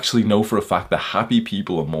 we actually know for a fact that happy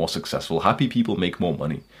people are more successful. Happy people make more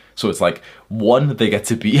money. So it's like, one, they get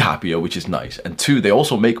to be happier, which is nice. And two, they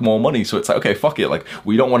also make more money. So it's like, okay, fuck it. Like,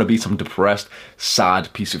 we don't want to be some depressed,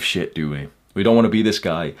 sad piece of shit, do we? We don't want to be this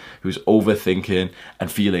guy who's overthinking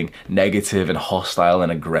and feeling negative and hostile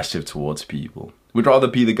and aggressive towards people. We'd rather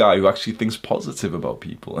be the guy who actually thinks positive about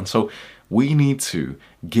people. And so we need to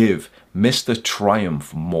give Mr.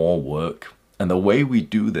 Triumph more work. And the way we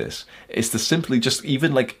do this is to simply just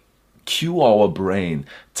even like cue our brain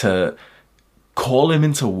to call him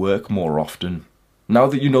into work more often. Now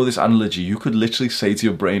that you know this analogy, you could literally say to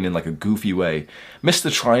your brain in like a goofy way, Mr.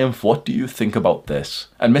 Triumph, what do you think about this?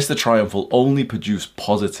 And Mr. Triumph will only produce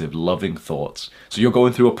positive, loving thoughts. So you're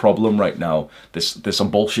going through a problem right now. There's some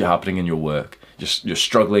bullshit happening in your work. You're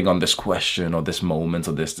struggling on this question or this moment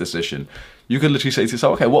or this decision. You could literally say to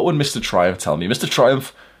yourself, okay, what would Mr. Triumph tell me? Mr.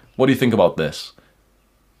 Triumph, what do you think about this?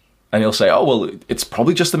 And he'll say, oh, well, it's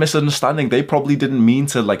probably just a misunderstanding. They probably didn't mean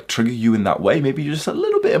to like trigger you in that way. Maybe you're just a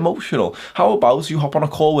little bit emotional. How about you hop on a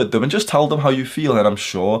call with them and just tell them how you feel, and I'm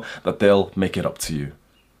sure that they'll make it up to you.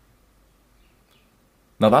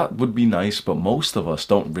 Now that would be nice, but most of us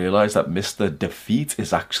don't realize that Mr. Defeat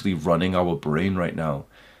is actually running our brain right now,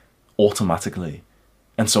 automatically.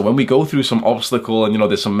 And so when we go through some obstacle and,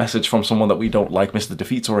 there's some message from someone that we don't like, Mr.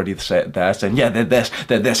 Defeat's already there saying, yeah, they're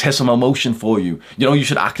this, here's some emotion for you. You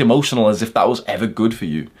should act emotional as if that was ever good for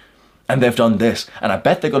you. And they've done this. And I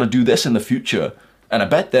bet they're going to do this in the future. And I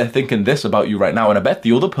bet they're thinking this about you right now. And I bet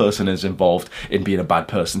the other person is involved in being a bad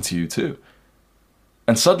person to you too.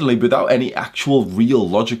 And suddenly, without any actual, real,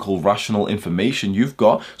 logical, rational information, you've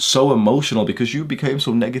got so emotional because you became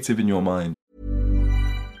so negative in your mind.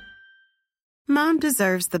 Mom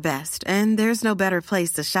deserves the best, and there's no better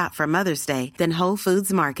place to shop for Mother's Day than Whole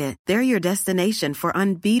Foods Market. They're your destination for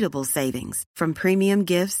unbeatable savings, from premium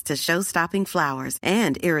gifts to show-stopping flowers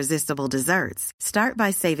and irresistible desserts. Start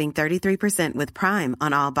by saving 33% with Prime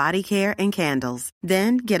on all body care and candles.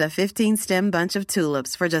 Then get a 15-stem bunch of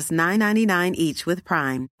tulips for just $9.99 each with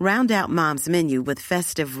Prime. Round out Mom's menu with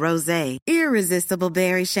festive rosé, irresistible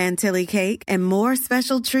berry chantilly cake, and more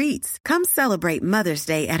special treats. Come celebrate Mother's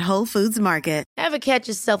Day at Whole Foods Market. Ever catch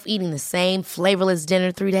yourself eating the same flavorless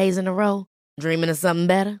dinner 3 days in a row? Dreaming of something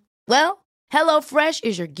better? Well, HelloFresh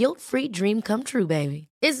is your guilt-free dream come true, baby.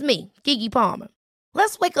 It's me, Keke Palmer.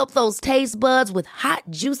 Let's wake up those taste buds with hot,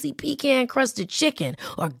 juicy pecan-crusted chicken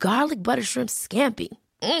or garlic butter shrimp scampi.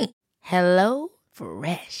 Hello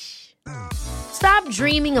Fresh. Stop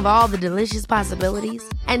dreaming of all the delicious possibilities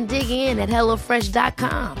and dig in at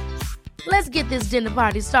HelloFresh.com. Let's get this dinner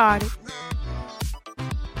party started.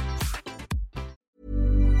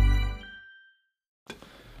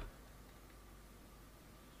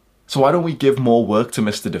 So why don't we give more work to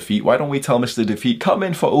Mr. Defeat? Why don't we tell Mr. Defeat, come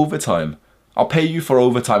in for overtime? I'll pay you for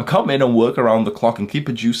overtime. Come in and work around the clock and keep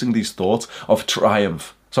producing these thoughts of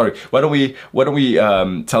triumph. Sorry, why don't we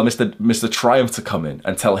tell Mr. Triumph to come in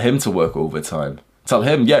and tell him to work overtime? Tell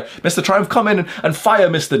him, yeah, Mr. Triumph, come in and fire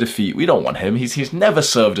Mr. Defeat. We don't want him. He's never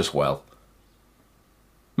served us well.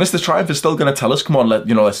 Mr. Triumph is still going to tell us, come on,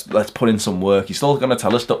 let's put in some work. He's still going to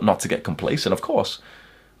tell us not to get complacent, of course.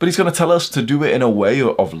 But he's going to tell us to do it in a way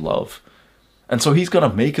of love. And so he's going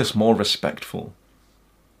to make us more respectful.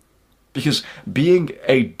 Because being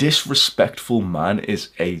a disrespectful man it's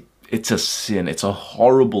a sin. It's a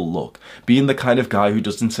horrible look. Being the kind of guy who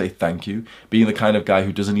doesn't say thank you, being the kind of guy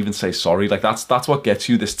who doesn't even say sorry, like that's what gets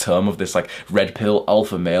you this term of this like red pill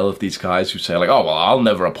alpha male of these guys who say like, oh, well, I'll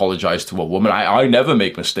never apologize to a woman. I never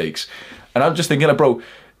make mistakes. And I'm just thinking, like, bro,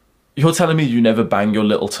 you're telling me you never bang your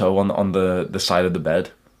little toe on the side of the bed?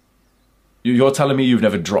 You're telling me you've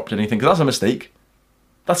never dropped anything? Because that's a mistake.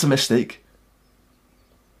 That's a mistake.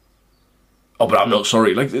 Oh, but I'm not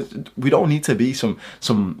sorry. Like, we don't need to be some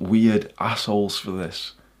weird assholes for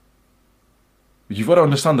this. You've got to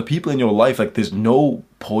understand the people in your life, like, there's no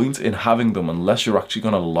point in having them unless you're actually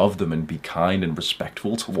going to love them and be kind and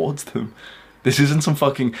respectful towards them. This isn't some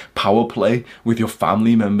fucking power play with your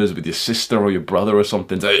family members, with your sister or your brother or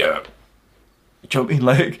something. So, yeah. Do you know what I mean?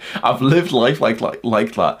 Like, I've lived life like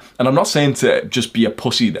that. And I'm not saying to just be a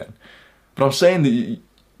pussy then. But I'm saying that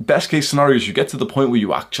best case scenario is you get to the point where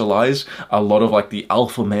you actualize a lot of like the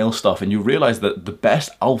alpha male stuff and you realize that the best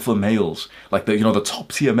alpha males, like the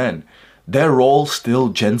top tier men, they're all still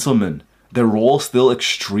gentlemen. They're all still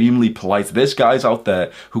extremely polite. There's guys out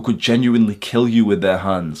there who could genuinely kill you with their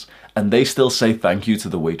hands and they still say thank you to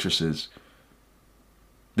the waitresses.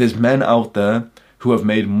 There's men out there who have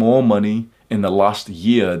made more money in the last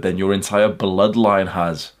year than your entire bloodline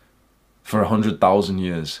has for 100,000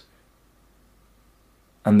 years.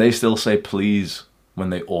 And they still say please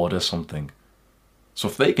when they order something. So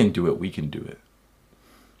if they can do it, we can do it.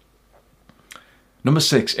 Number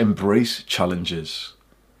 6, embrace challenges.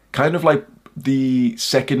 Kind of like the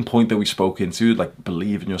second point that we spoke into, like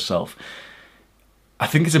believe in yourself. I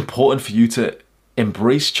think it's important for you to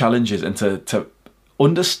embrace challenges and to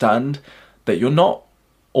understand that you're not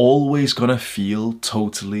always gonna feel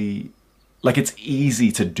totally like it's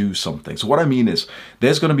easy to do something. So what I mean is,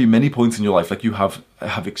 there's going to be many points in your life, like you have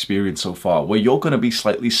experienced so far, where you're going to be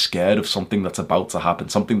slightly scared of something that's about to happen,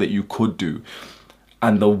 something that you could do.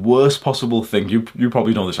 And the worst possible thing, you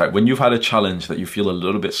probably know this, right? When you've had a challenge that you feel a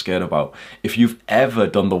little bit scared about, if you've ever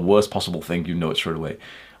done the worst possible thing, you know it straight away.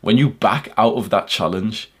 When you back out of that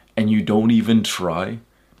challenge and you don't even try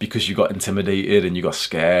because you got intimidated and you got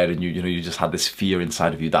scared and you just had this fear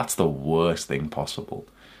inside of you, that's the worst thing possible.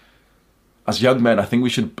 As young men, I think we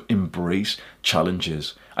should embrace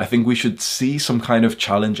challenges. I think we should see some kind of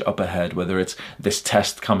challenge up ahead, whether it's this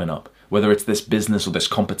test coming up, whether it's this business or this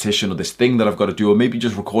competition or this thing that I've got to do, or maybe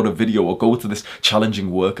just record a video or go to this challenging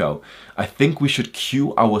workout. I think we should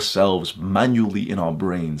cue ourselves manually in our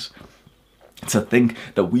brains to think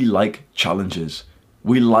that we like challenges.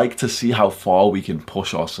 We like to see how far we can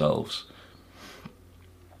push ourselves.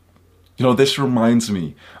 You know, this reminds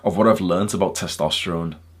me of what I've learned about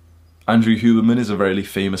testosterone. Andrew Huberman is a very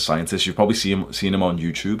famous scientist. You've probably seen him on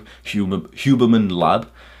YouTube, Huberman Lab.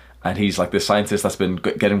 And he's like this scientist that's been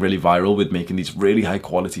getting really viral with making these really high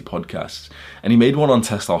quality podcasts. And he made one on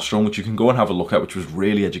testosterone, which you can go and have a look at, which was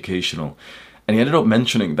really educational. And he ended up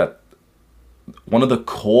mentioning that one of the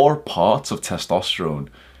core parts of testosterone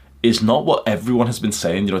is not what everyone has been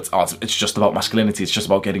saying. You know, it's just about masculinity. It's just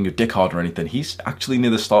about getting your dick hard or anything. He's actually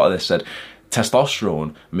near the start of this said,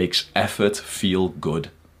 testosterone makes effort feel good.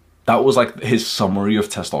 That was like his summary of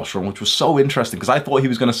testosterone, which was so interesting because I thought he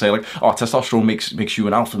was going to say like, oh, testosterone makes you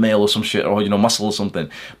an alpha male or some shit, or, you know, muscle or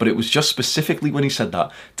something. But it was just specifically when he said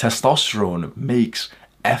that, testosterone makes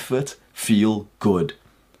effort feel good.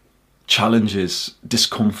 Challenges,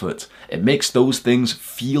 discomfort. It makes those things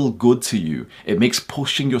feel good to you. It makes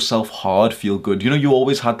pushing yourself hard feel good. You know, you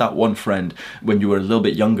always had that one friend when you were a little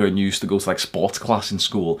bit younger and you used to go to like sports class in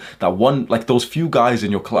school. That one, like those few guys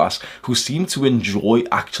in your class who seemed to enjoy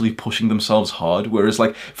actually pushing themselves hard. Whereas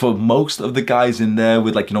like for most of the guys in there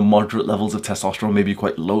with like, you know, moderate levels of testosterone, maybe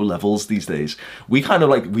quite low levels these days, we kind of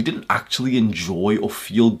like, we didn't actually enjoy or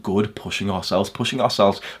feel good pushing ourselves. Pushing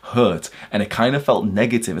ourselves hurt and it kind of felt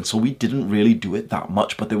negative. And so we didn't really do it that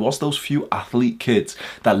much, but there was those few athlete kids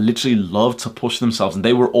that literally loved to push themselves, and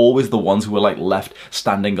they were always the ones who were like left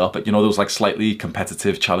standing up at, you know, those like slightly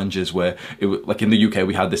competitive challenges where it was like in the UK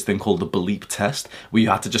we had this thing called the bleep test, where you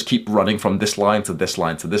had to just keep running from this line to this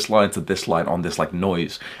line to this line to this line on this like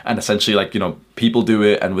noise, and essentially like, you know, people do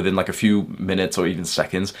it and within like a few minutes or even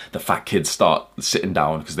seconds the fat kids start sitting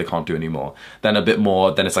down because they can't do anymore. Then a bit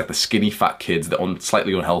more, then it's like the skinny fat kids, the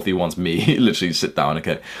slightly unhealthy ones, me, literally sit down.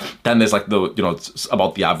 Okay, then there's like the, you know,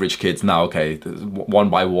 about the average kids now. Okay, one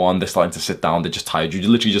by one they're starting to sit down, they're just tired. You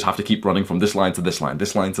literally just have to keep running from this line to this line,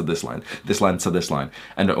 this line to this line, this line to this line.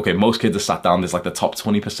 And okay, most kids are sat down. There's like the top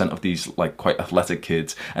 20% of these like quite athletic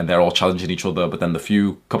kids, and they're all challenging each other, but then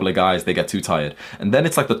the couple of guys, they get too tired. And then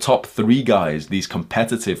it's like the top 3 guys, these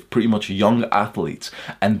competitive, pretty much young athletes,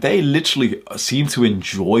 and they literally seem to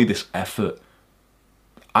enjoy this effort.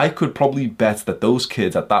 I could probably bet that those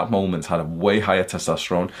kids at that moment had a way higher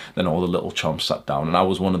testosterone than all the little chumps sat down, and I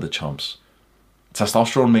was one of the chumps.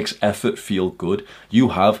 Testosterone makes effort feel good. You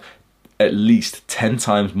have at least 10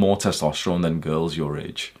 times more testosterone than girls your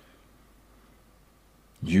age.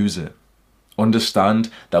 Use it.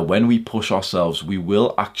 Understand that when we push ourselves, we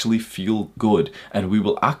will actually feel good, and we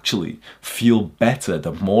will actually feel better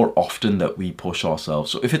the more often that we push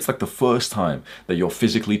ourselves. So if it's like the first time that you're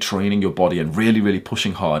physically training your body and really, really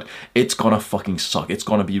pushing hard, it's gonna fucking suck. It's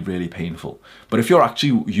gonna be really painful. But if you're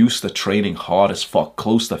actually used to training hard as fuck,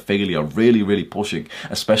 close to failure, really, really pushing,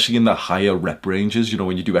 especially in the higher rep ranges, you know,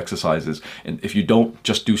 when you do exercises, and if you don't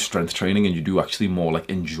just do strength training and you do actually more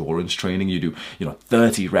like endurance training, you do, you know,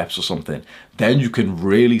 30 reps or something, then you can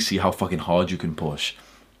really see how fucking hard you can push.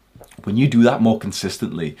 When you do that more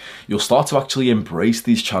consistently, you'll start to actually embrace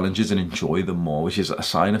these challenges and enjoy them more, which is a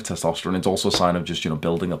sign of testosterone. It's also a sign of just, you know,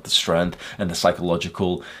 building up the strength and the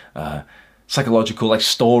psychological like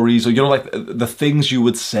stories, or, you know, like the things you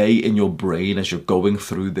would say in your brain as you're going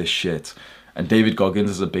through this shit. And David Goggins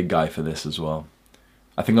is a big guy for this as well.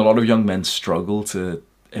 I think a lot of young men struggle to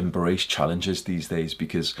embrace challenges these days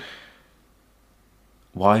because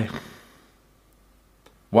why?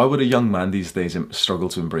 Why would a young man these days struggle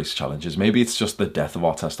to embrace challenges? Maybe it's just the death of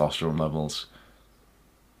our testosterone levels.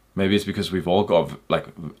 Maybe it's because we've all got like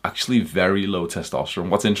actually very low testosterone.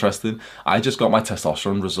 What's interesting, I just got my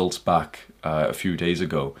testosterone results back a few days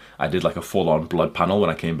ago. I did like a full-on blood panel when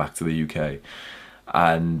I came back to the UK.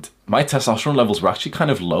 And my testosterone levels were actually kind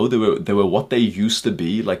of low. They were what they used to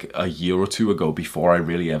be like a year or two ago before I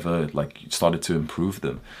really ever like started to improve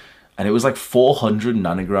them. And it was like 400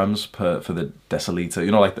 nanograms for the deciliter. You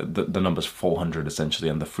know, like the number's 400 essentially,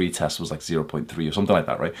 and the free test was like 0.3 or something like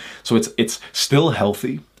that, right? So it's still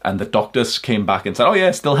healthy, and the doctors came back and said, oh yeah,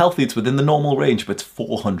 it's still healthy, it's within the normal range, but it's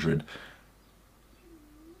 400.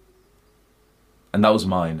 And that was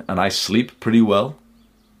mine. And I sleep pretty well.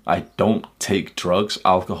 I don't take drugs,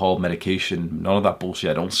 alcohol, medication, none of that bullshit.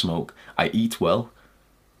 I don't smoke. I eat well.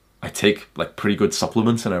 I take like pretty good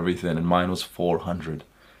supplements and everything, and mine was 400.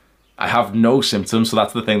 I have no symptoms, so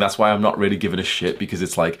that's the thing. That's why I'm not really giving a shit, because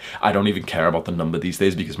it's like I don't even care about the number these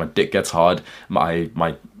days, because my dick gets hard, my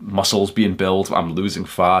muscles being built, I'm losing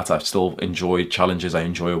fat, I still enjoy challenges, I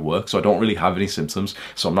enjoy work, so I don't really have any symptoms,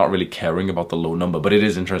 so I'm not really caring about the low number. But it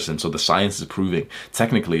is interesting. So the science is proving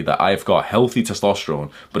technically that I've got healthy testosterone,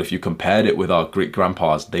 but if you compared it with our great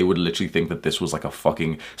grandpas, they would literally think that this was like a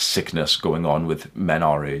fucking sickness going on with men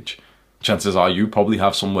our age. Chances are you probably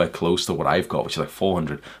have somewhere close to what I've got, which is like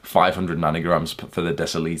 400, 500 nanograms for the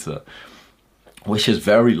deciliter, which is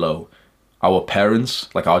very low. Our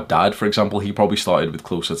parents, like our dad, for example, he probably started with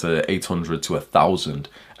closer to 800 to 1,000.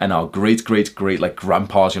 And our great like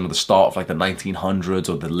grandpas, you know, the start of like the 1900s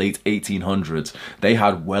or the late 1800s, they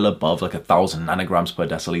had well above like 1,000 nanograms per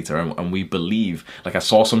deciliter. And we believe, like I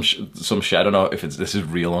saw some shit, I don't know if this is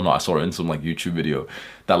real or not, I saw it in some like YouTube video,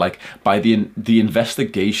 that like by the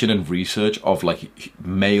investigation and research of like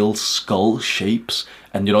male skull shapes,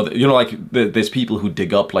 and you know like there's people who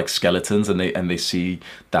dig up like skeletons and they see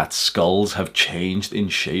that skulls have changed in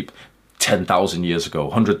shape 10,000 years ago,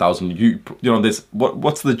 100,000. You know, there's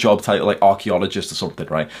what's the job title, like archaeologist or something,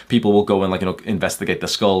 right? People will go and like, you know, investigate the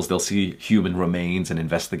skulls. They'll see human remains and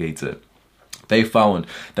investigate it. They found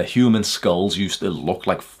that human skulls used to look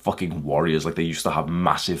like fucking warriors. Like they used to have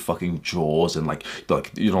massive fucking jaws and like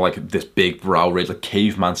you know, like this big brow ridge, like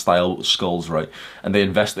caveman style skulls, right? And they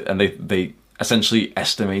invested and essentially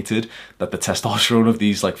estimated that the testosterone of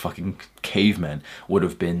these like fucking cavemen would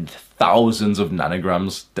have been thousands of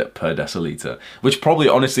nanograms per deciliter, which probably,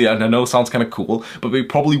 honestly, and I know it sounds kind of cool, but we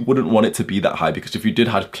probably wouldn't want it to be that high, because if you did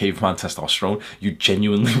have caveman testosterone, you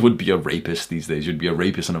genuinely would be a rapist these days. You'd be a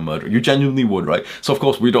rapist and a murderer. You genuinely would, right? So of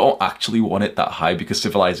course we don't actually want it that high, because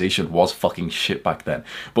civilization was fucking shit back then,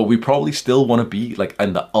 but we probably still want to be like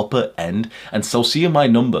in the upper end. And so seeing my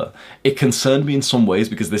number, it concerned me in some ways,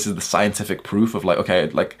 because this is the scientific proof of like, okay,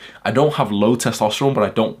 like I don't have low testosterone, but I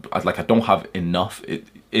don't have enough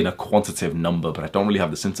in a quantitative number, but I don't really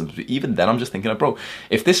have the symptoms. But even then, I'm just thinking, bro,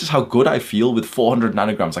 if this is how good I feel with 400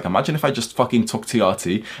 nanograms, like imagine if I just fucking took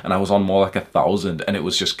TRT and I was on more like 1,000 and it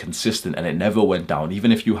was just consistent and it never went down.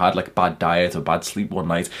 Even if you had like bad diet or bad sleep one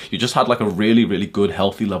night, you just had like a really, really good,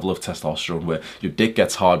 healthy level of testosterone where your dick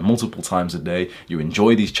gets hard multiple times a day, you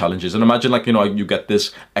enjoy these challenges. And imagine like, you know, you get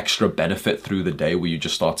this extra benefit through the day where you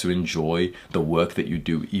just start to enjoy the work that you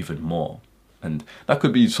do even more. And that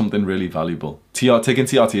could be something really valuable. Taking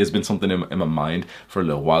TRT has been something in my mind for a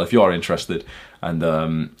little while, if you are interested. And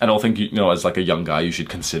I don't think, you know, as like a young guy, you should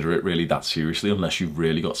consider it really that seriously unless you've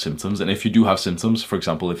really got symptoms. And if you do have symptoms, for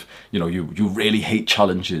example, if, you know, you really hate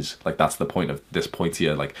challenges, like that's the point of this point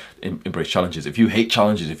here, like embrace challenges. If you hate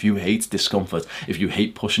challenges, if you hate discomfort, if you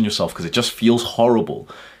hate pushing yourself because it just feels horrible,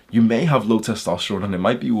 you may have low testosterone, and it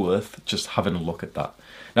might be worth just having a look at that.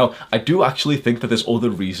 Now, I do actually think that there's other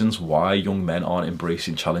reasons why young men aren't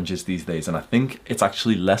embracing challenges these days, and I think it's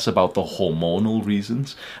actually less about the hormonal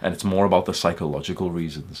reasons and it's more about the psychological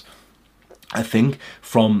reasons. I think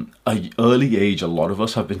from an early age, a lot of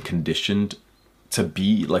us have been conditioned to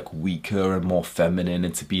be like weaker and more feminine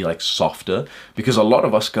and to be like softer, because a lot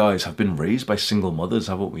of us guys have been raised by single mothers,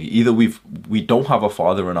 haven't we? Either we don't have a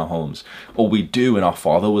father in our homes, or we do and our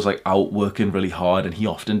father was like out working really hard and he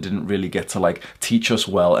often didn't really get to like teach us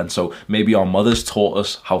well, and so maybe our mothers taught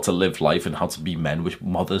us how to live life and how to be men, which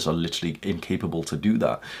mothers are literally incapable to do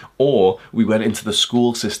that. Or we went into the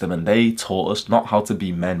school system and they taught us not how to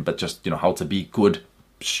be men, but just, you know, how to be good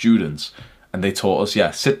students, and they taught us,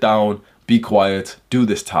 yeah, sit down, be quiet, do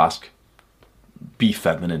this task, be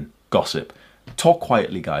feminine, gossip. Talk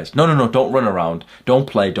quietly, guys. No, don't run around. Don't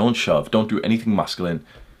play, don't shove, don't do anything masculine.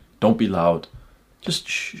 Don't be loud. Just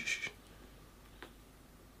shh.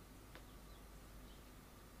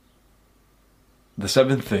 The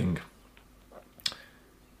seventh thing,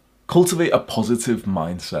 cultivate a positive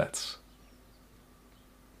mindset.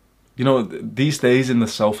 You know, these days in the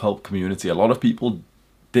self-help community, a lot of people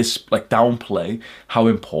downplay how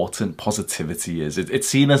important positivity is. It's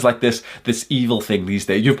seen as like this evil thing these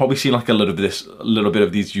days. You've probably seen like a little bit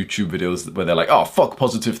of these YouTube videos where they're like, oh, fuck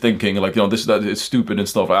positive thinking, and like, you know, that is stupid and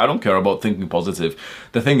stuff. I don't care about thinking positive.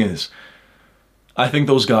 The thing is, I think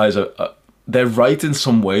those guys they're right in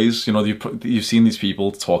some ways. You know, you've seen these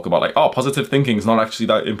people talk about like, oh, positive thinking is not actually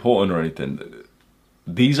that important or anything.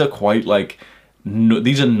 These are quite like,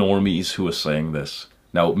 these are normies who are saying this.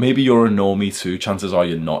 Now, maybe you're a normie too. Chances are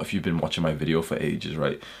you're not if you've been watching my video for ages,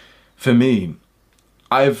 right? For me,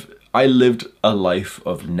 I lived a life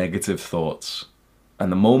of negative thoughts.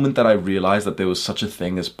 And the moment that I realized that there was such a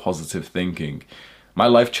thing as positive thinking, my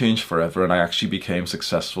life changed forever, and I actually became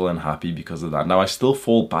successful and happy because of that. Now, I still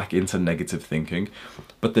fall back into negative thinking,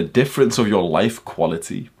 but the difference of your life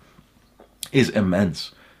quality is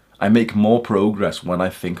immense. I make more progress when I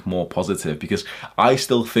think more positive, because I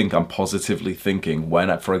still think I'm positively thinking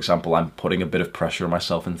when, for example, I'm putting a bit of pressure on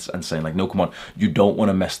myself and saying like, no, come on, you don't want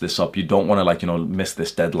to mess this up. You don't want to, like, you know, miss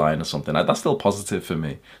this deadline or something. That's still positive for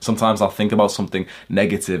me. Sometimes I'll think about something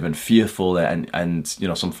negative and fearful and you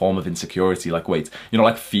know, some form of insecurity, like, wait, you know,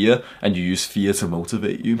 like fear, and you use fear to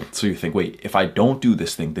motivate you. So you think, wait, if I don't do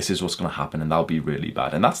this thing, this is what's going to happen, and that'll be really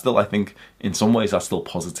bad. And that's still, I think, in some ways, that's still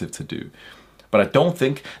positive to do. But I don't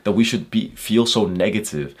think that we should feel so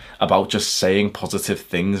negative about just saying positive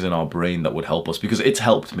things in our brain that would help us, because it's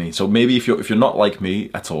helped me. So maybe if you're not like me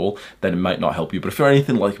at all, then it might not help you. But if you're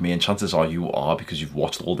anything like me, and chances are you are, because you've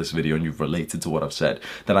watched all this video and you've related to what I've said,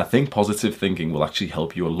 then I think positive thinking will actually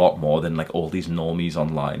help you a lot more than like all these normies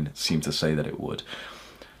online seem to say that it would.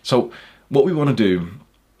 So what we want to do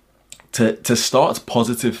to start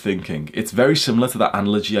positive thinking, it's very similar to that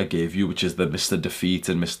analogy I gave you, which is the Mr. Defeat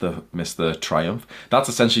and Mr. Triumph. That's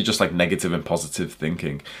essentially just like negative and positive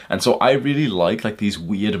thinking. And so I really like these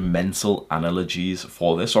weird mental analogies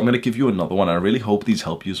for this. So I'm going to give you another one. I really hope these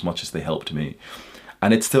help you as much as they helped me.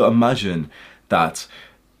 And it's to imagine that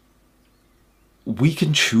we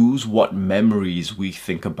can choose what memories we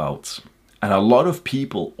think about. And a lot of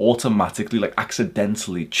people automatically,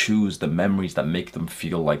 accidentally choose the memories that make them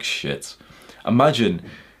feel like shit. Imagine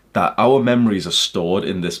that our memories are stored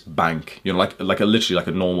in this bank, you know, literally like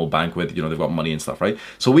a normal bank with, you know, they've got money and stuff, right?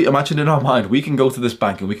 So we imagine in our mind, we can go to this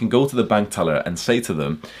bank and we can go to the bank teller and say to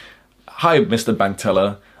them, "Hi, Mr. Bank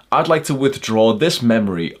Teller, I'd like to withdraw this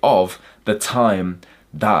memory of the time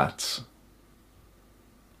that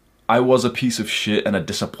I was a piece of shit and a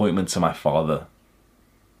disappointment to my father."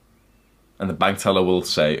 And the bank teller will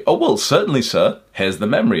say, "Oh, well, certainly, sir. Here's the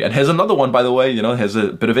memory. And here's another one, by the way, you know, here's a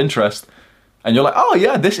bit of interest." And you're like, "Oh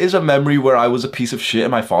yeah, this is a memory where I was a piece of shit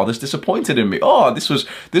and my father's disappointed in me. Oh, this was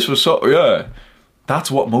so, yeah."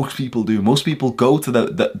 That's what most people do. Most people go to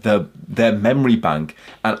their memory bank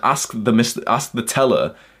and ask the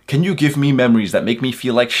teller, "Can you give me memories that make me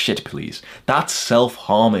feel like shit, please?" That's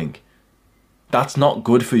self-harming. That's not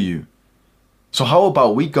good for you. So how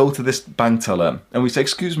about we go to this bank teller and we say,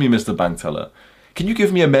 "Excuse me, Mr. Bank Teller, can you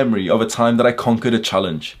give me a memory of a time that I conquered a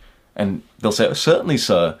challenge?" And they'll say, "Certainly,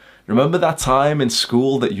 sir. Remember that time in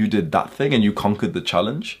school that you did that thing and you conquered the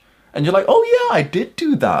challenge?" And you're like, "Oh yeah, I did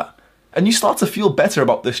do that." And you start to feel better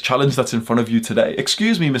about this challenge that's in front of you today.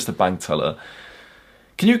 "Excuse me, Mr. Bank Teller,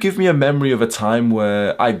 can you give me a memory of a time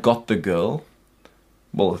where I got the girl?"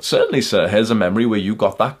 "Well, certainly, sir. Here's a memory where you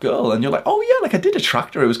got that girl." And you're like, "Oh yeah, like I did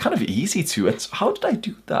attract her. It was kind of easy to. It's how did I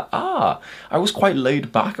do that? I was quite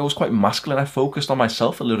laid back. I was quite masculine. I focused on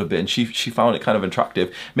myself a little bit, and she found it kind of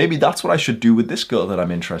attractive. Maybe that's what I should do with this girl that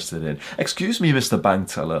I'm interested in. Excuse me, Mr. Bank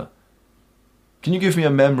Teller, can you give me a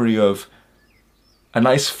memory of a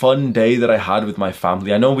nice fun day that I had with my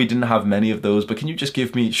family? I know we didn't have many of those, but can you just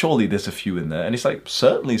give me, surely there's a few in there." And he's like,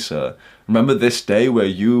 "Certainly, sir. Remember this day where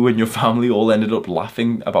you and your family all ended up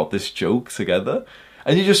laughing about this joke together?"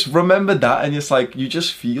 And you just remember that, and it's like, you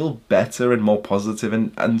just feel better and more positive.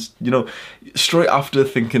 And you know, straight after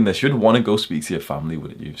thinking this, you'd want to go speak to your family,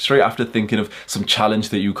 wouldn't you? Straight after thinking of some challenge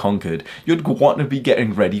that you conquered, you'd want to be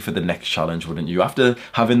getting ready for the next challenge, wouldn't you? After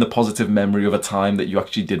having the positive memory of a time that you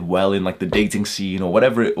actually did well in like the dating scene or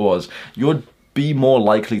whatever it was, you'd be more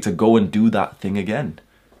likely to go and do that thing again.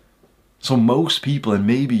 So most people, and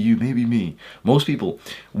maybe you, maybe me, most people,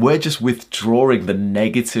 we're just withdrawing the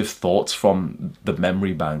negative thoughts from the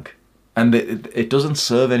memory bank. And it doesn't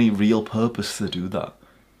serve any real purpose to do that.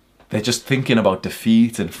 They're just thinking about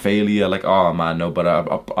defeat and failure, like, "Oh man, no, but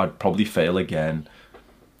I'd probably fail again."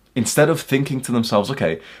 Instead of thinking to themselves,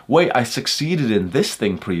 "Okay, wait, I succeeded in this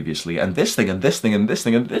thing previously, and this thing, and this thing, and this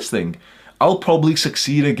thing, and this thing. I'll probably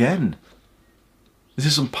succeed again." This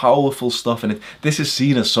is some powerful stuff, and this is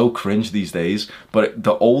seen as so cringe these days, but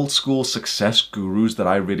the old school success gurus that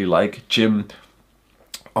I really like,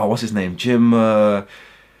 what's his name?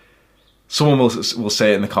 Someone will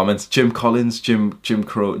say it in the comments, Jim Collins, Jim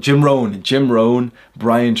Rohn,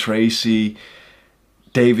 Brian Tracy,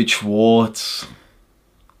 David Schwartz.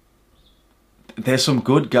 There's some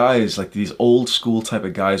good guys, like these old school type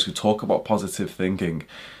of guys who talk about positive thinking.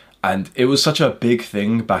 And it was such a big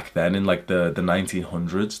thing back then in like the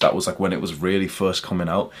 1900s. That was like when it was really first coming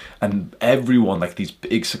out. And everyone, like these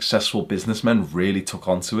big successful businessmen really took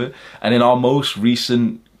onto it. And in our most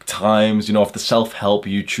recent times, you know, of the self-help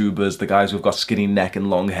YouTubers, the guys who've got skinny neck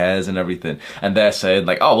and long hairs and everything, and they're saying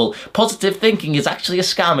like, "Oh, well, positive thinking is actually a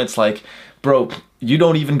scam." It's like, bro, you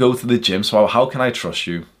don't even go to the gym, so how can I trust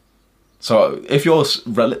you? So if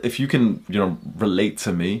you can, you know, relate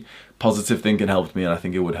to me, positive thinking helped me, and I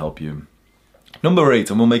think it would help you. Number 8,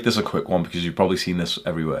 and we'll make this a quick one because you've probably seen this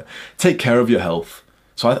everywhere. Take care of your health.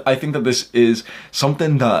 So I think that this is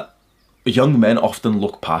something that young men often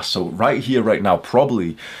look past. So right here, right now,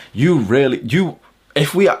 probably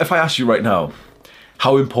if I asked you right now,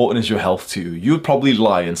 how important is your health to you? You would probably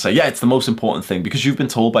lie and say, yeah, it's the most important thing, because you've been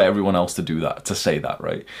told by everyone else to do that, to say that,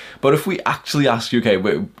 right? But if we actually ask you, okay,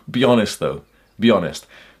 wait, be honest though, be honest.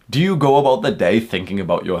 Do you go about the day thinking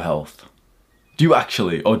about your health? Do you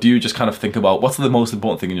actually? Or do you just kind of think about what's the most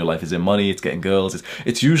important thing in your life? Is it money? It's getting girls?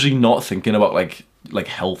 It's usually not thinking about like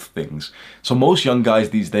health things. So most young guys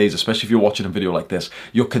these days, especially if you're watching a video like this,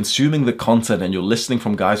 you're consuming the content and you're listening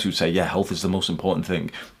from guys who say, yeah, health is the most important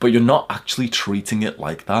thing. But you're not actually treating it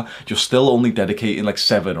like that. You're still only dedicating like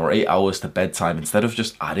 7 or 8 hours to bedtime instead of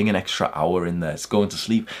just adding an extra hour in there. It's going to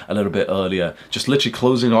sleep a little bit earlier. Just literally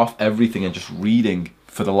closing off everything and just reading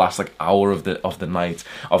for the last like hour of the night,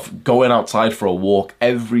 of going outside for a walk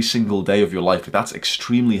every single day of your life. Like, that's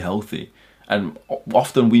extremely healthy. And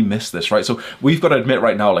often we miss this, right? So we've got to admit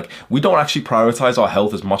right now, like, we don't actually prioritize our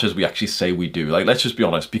health as much as we actually say we do. Like, let's just be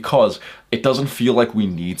honest, because it doesn't feel like we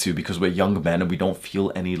need to, because we're young men and we don't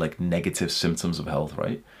feel any like negative symptoms of health,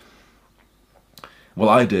 right? Well,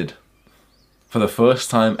 I did. For the first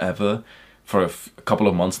time ever, for a couple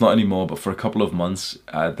of months, not anymore, but for a couple of months,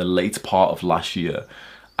 the late part of last year,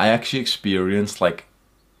 I actually experienced like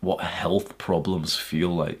what health problems feel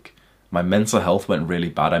like. My mental health went really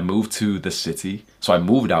bad. I moved to the city. So I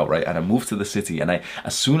moved out, right? And I moved to the city. And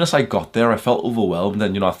as soon as I got there, I felt overwhelmed.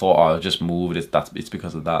 And, I thought, oh, I just moved. It's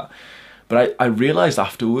because of that. But I realized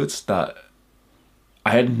afterwards that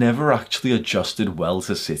I had never actually adjusted well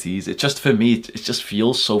to cities. It just, for me, it just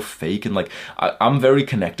feels so fake. And like, I'm very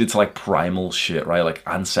connected to like primal shit, right? Like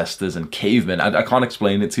ancestors and cavemen. I can't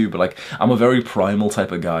explain it to you, but like, I'm a very primal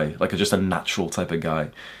type of guy, like just a natural type of guy.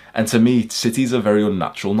 And to me, cities are very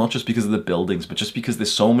unnatural, not just because of the buildings, but just because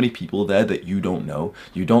there's so many people there that you don't know.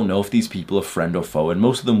 You don't know if these people are friend or foe, and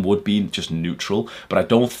most of them would be just neutral. But I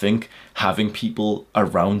don't think having people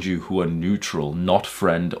around you who are neutral, not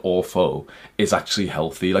friend or foe, is actually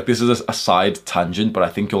healthy. Like, this is a side tangent, but I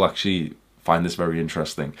think you'll actually find this very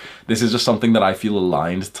interesting. This is just something that I feel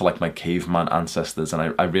aligned to like my caveman ancestors,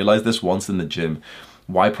 and I realized this once in the gym.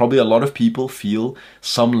 Why probably a lot of people feel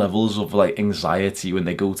some levels of like anxiety when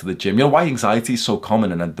they go to the gym. Why anxiety is so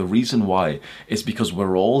common, and the reason why is because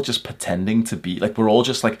we're all just pretending to be, like, we're all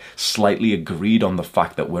just like slightly agreed on the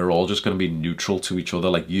fact that we're all just going to be neutral to each other,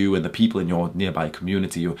 like you and the people in your nearby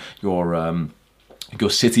community, your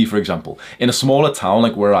city, for example. In a smaller town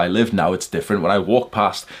like where I live now, it's different. When I walk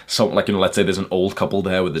past some, like, let's say there's an old couple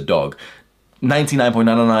there with a dog,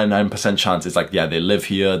 99.999% chance it's like, yeah, they live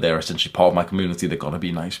here, they're essentially part of my community, they're gonna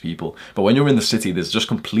be nice people. But when you're in the city, there's just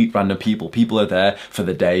complete random people. People are there for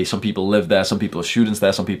the day, some people live there, some people are students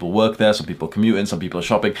there, some people work there, some people are commuting, some people are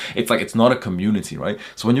shopping. It's like, it's not a community, right?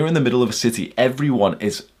 So when you're in the middle of a city, everyone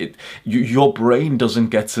is, your brain doesn't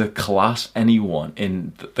get to class anyone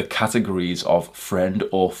in the categories of friend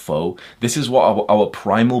or foe. This is what our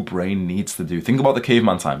primal brain needs to do. Think about the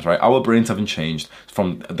caveman times, right? Our brains haven't changed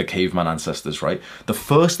from the caveman ancestors, right? The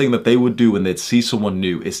first thing that they would do when they'd see someone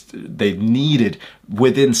new is they needed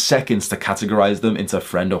within seconds to categorize them into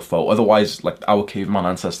friend or foe. Otherwise, like, our caveman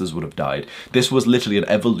ancestors would have died. This was literally an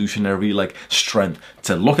evolutionary like strength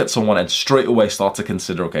to look at someone and straight away start to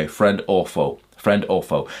consider, okay, friend or foe. Friend or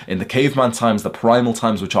foe. In the caveman times, the primal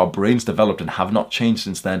times, which our brains developed and have not changed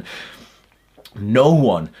since then, no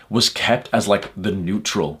one was kept as like the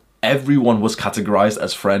neutral. Everyone was categorized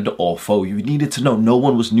as friend or foe. You needed to know no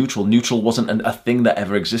one was neutral. Neutral wasn't a thing that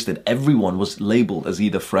ever existed. Everyone was labeled as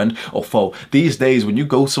either friend or foe. These days, when you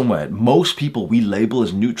go somewhere, most people we label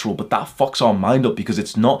as neutral, but that fucks our mind up because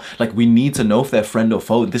it's not like, we need to know if they're friend or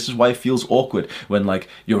foe. This is why it feels awkward when like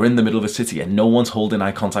you're in the middle of a city and no one's holding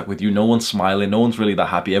eye contact with you, no one's smiling, no one's really that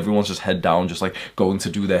happy. Everyone's just head down, just like going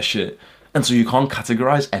to do their shit. And so you can't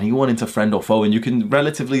categorize anyone into friend or foe, and you can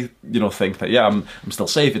relatively, think that, yeah, I'm still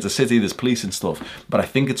safe, it's a city, there's police and stuff, but I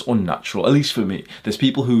think it's unnatural, at least for me. There's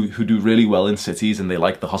people who do really well in cities and they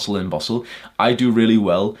like the hustle and bustle. I do really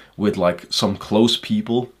well with like some close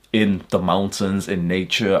people in the mountains, in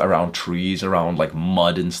nature, around trees, around like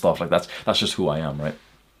mud and stuff like that. That's just who I am, right?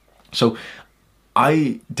 So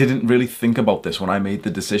I didn't really think about this when I made the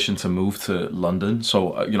decision to move to London.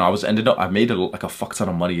 So, I made like a fuck ton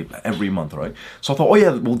of money every month, right? So I thought, oh yeah,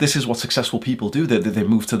 well, this is what successful people do. They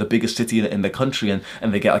move to the biggest city in the country and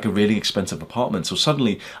they get like a really expensive apartment. So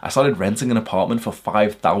suddenly I started renting an apartment for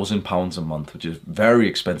 £5,000 a month, which is very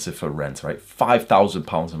expensive for rent, right?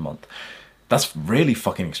 £5,000 a month. That's really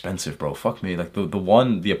fucking expensive, bro. Fuck me. Like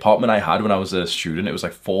the apartment I had when I was a student, it was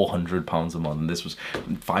like £400 a month, and this was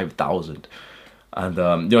 5,000.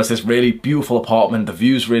 And it's this really beautiful apartment, the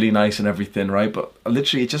view's really nice and everything, right? But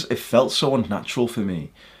literally it felt so unnatural for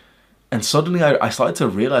me. And suddenly I started to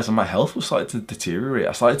realize that my health was starting to deteriorate.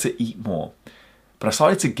 I started to eat more, but I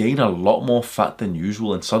started to gain a lot more fat than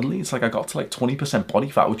usual. And suddenly it's like I got to like 20% body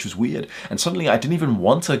fat, which was weird. And suddenly I didn't even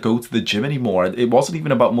want to go to the gym anymore. It wasn't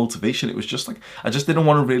even about motivation. It was just like, I just didn't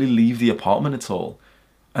want to really leave the apartment at all.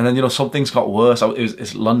 And then, some things got worse.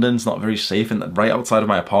 London's not very safe. And right outside of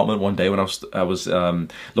my apartment one day when I was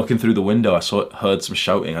looking through the window, I heard some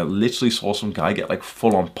shouting. I literally saw some guy get like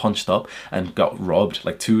full on punched up and got robbed.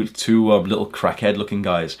 Like two little crackhead looking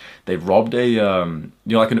guys. They robbed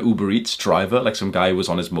like an Uber Eats driver. Like some guy was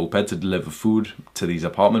on his moped to deliver food to these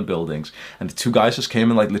apartment buildings. And the two guys just came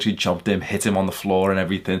and like literally jumped him, hit him on the floor and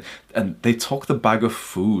everything. And they took the bag of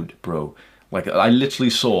food, bro. Like, I literally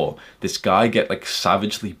saw this guy get like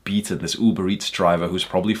savagely beaten, this Uber Eats driver who's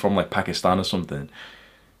probably from like Pakistan or something.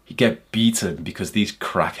 He get beaten because these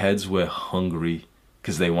crackheads were hungry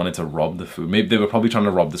because they wanted to rob the food. Maybe they were probably trying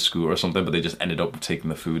to rob the scooter or something, but they just ended up taking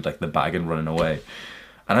the food, like the bag, and running away.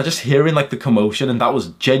 And I just hearing like the commotion, and that was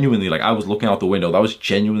genuinely like, I was looking out the window, that was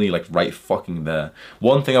genuinely like right fucking there.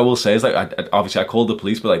 One thing I will say is like, obviously I called the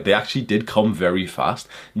police, but like they actually did come very fast.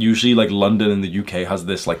 Usually like London in the UK has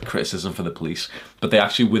this like criticism for the police, but they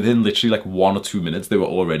actually within literally like 1 or 2 minutes they were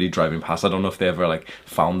already driving past. I don't know if they ever like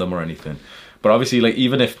found them or anything, but obviously like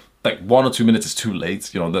even if like 1 or 2 minutes is too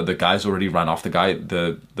late, you know, the guy's already ran off,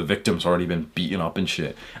 the victim's already been beaten up and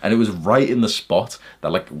shit. And it was right in the spot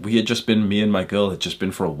that like me and my girl had just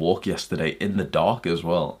been for a walk yesterday in the dark as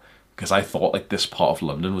well, because I thought like this part of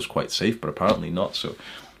London was quite safe, but apparently not. So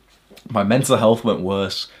my mental health went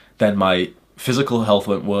worse, then my physical health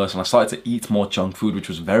went worse, and I started to eat more junk food, which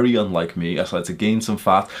was very unlike me. I started to gain some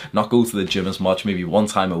fat, not go to the gym as much, maybe 1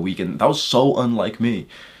 time a week, and that was so unlike me.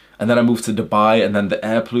 And then I moved to Dubai, and then the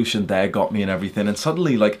air pollution there got me and everything. And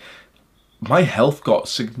suddenly, like, my health got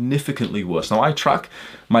significantly worse. Now, I track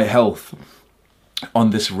my health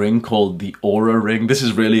on this ring called the Aura ring. This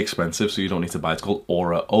is really expensive, so you don't need to buy it. It's called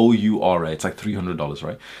Aura, O-U-R-A. It's like $300,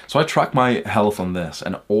 right? So I track my health on this,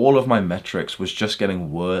 and all of my metrics was just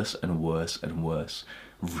getting worse and worse and worse.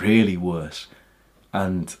 Really worse.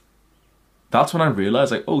 And that's when I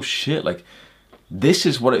realized, like, oh shit, like, this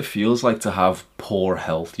is what it feels like to have poor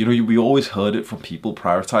health. You know, we always heard it from people,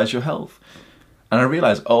 prioritize your health. And I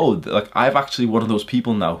realized, oh, like I've actually one of those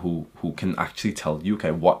people now who can actually tell you,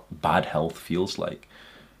 okay, what bad health feels like.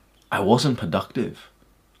 I wasn't productive.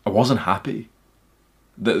 I wasn't happy.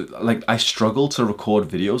 Like I struggled to record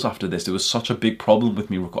videos after this. It was such a big problem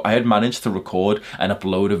with me. I had managed to record and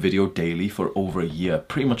upload a video daily for over a year,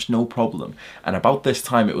 pretty much no problem. And about this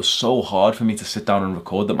time, it was so hard for me to sit down and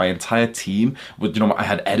record that my entire team would, you know, I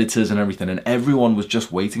had editors and everything, and everyone was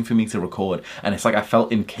just waiting for me to record. And it's like I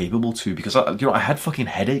felt incapable to, because I had fucking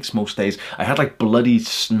headaches most days. I had like bloody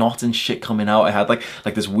snot and shit coming out. I had like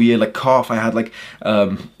this weird like cough. I had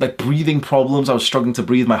like breathing problems. I was struggling to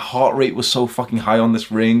breathe. My heart rate was so fucking high on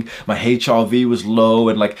this ring. My HRV was low,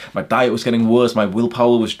 and like my diet was getting worse. My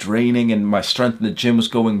willpower was draining, and my strength in the gym was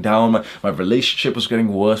going down. My relationship was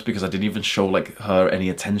getting worse because I didn't even show like her any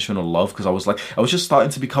attention or love, because I was just starting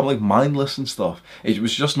to become like mindless and stuff. It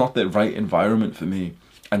was just not the right environment for me,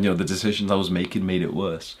 and you know, the decisions I was making made it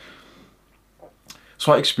worse.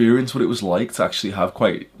 So I experienced what it was like to actually have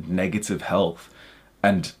quite negative health,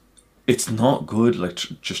 and it's not good. Like,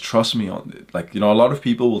 just trust me on it. Like, you know, a lot of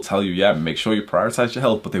people will tell you, yeah, make sure you prioritize your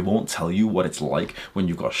health, but they won't tell you what it's like when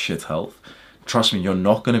you've got shit health. Trust me, you're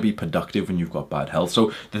not going to be productive when you've got bad health.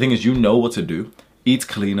 So the thing is, you know what to do. Eat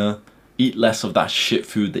cleaner. Eat less of that shit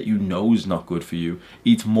food that you know is not good for you.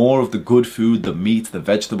 Eat more of the good food, the meat, the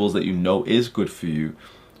vegetables that you know is good for you.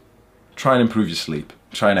 Try and improve your sleep.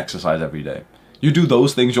 Try and exercise every day. You do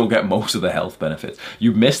those things, you'll get most of the health benefits.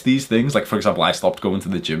 You miss these things, like for example, I stopped going to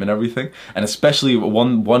the gym and everything. And especially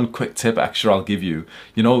one quick tip extra I'll give you.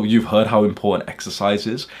 You know, you've heard how important exercise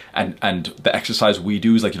is. And the exercise we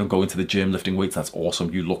do is like, you know, going to the gym, lifting weights, that's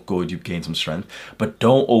awesome. You look good, you gain some strength. But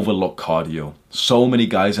don't overlook cardio. So many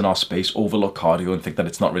guys in our space overlook cardio and think that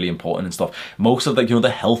it's not really important and stuff. Most of the, you know, the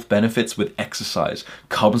health benefits with exercise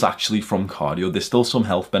comes actually from cardio. There's still some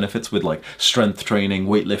health benefits with like strength training,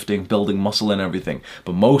 weightlifting, building muscle and everything.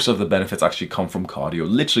 But most of the benefits actually come from cardio.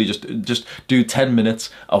 Literally just do 10 minutes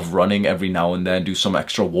of running every now and then. Do some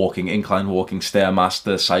extra walking, incline walking,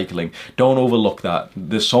 Stairmaster, cycling. Don't overlook that.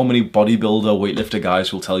 There's so many bodybuilder, weightlifter guys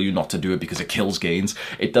who'll tell you not to do it because it kills gains.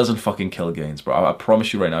 It doesn't fucking kill gains, bro. I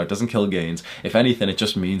promise you right now, it doesn't kill gains. If anything, it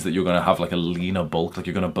just means that you're going to have like a leaner bulk, like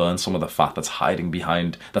you're going to burn some of the fat that's hiding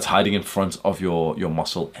in front of your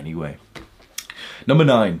muscle anyway. Number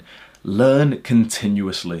 9, learn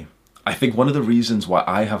continuously. I think one of the reasons why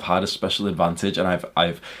I have had a special advantage, and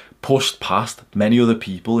I've pushed past many other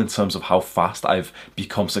people in terms of how fast I've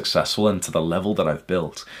become successful and to the level that I've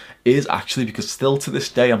built, is actually because still to this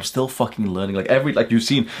day I'm still fucking learning. Like you've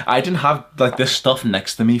seen, I didn't have like this stuff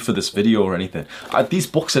next to me for this video or anything. These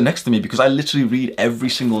books are next to me because I literally read every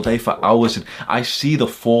single day for hours, and I see the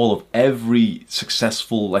fall of every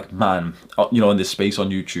successful like man, you know, in this space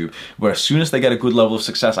on YouTube, where as soon as they get a good level of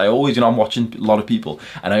success, I always, you know, I'm watching a lot of people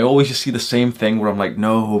and I always just see the same thing where I'm like,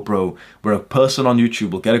 no bro, where a person on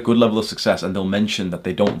YouTube will get a good level of success and they'll mention that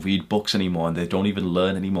they don't read books anymore and they don't even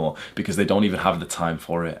learn anymore because they don't even have the time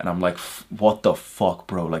for it. And I'm like, what the fuck,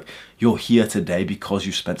 bro? Like, you're here today because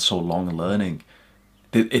you spent so long learning.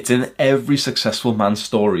 It's in every successful man's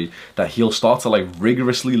story that he'll start to like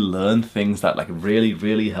rigorously learn things that like really,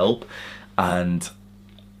 really help. And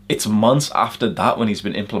it's months after that, when he's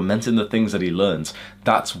been implementing the things that he learns,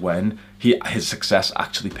 that's when his success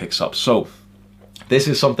actually picks up. So this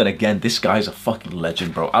is something, again, this guy's a fucking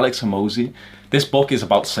legend, bro. Alex Hormozi. This book is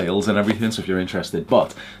about sales and everything, so if you're interested.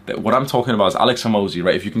 But what I'm talking about is Alex Hormozi,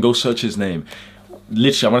 right? If you can go search his name,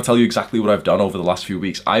 literally, I'm going to tell you exactly what I've done over the last few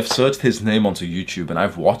weeks. I've searched his name onto YouTube and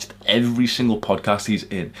I've watched every single podcast he's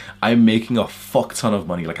in. I'm making a fuck ton of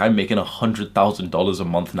money. Like, I'm making $100,000 a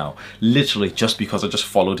month now. Literally, just because I just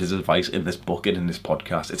followed his advice in this book and in this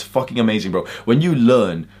podcast. It's fucking amazing, bro. When you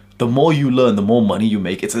learn, the more you learn, the more money you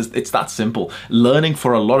make. It's that simple. Learning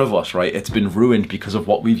for a lot of us, right? It's been ruined because of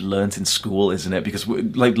what we've learned in school, isn't it? Because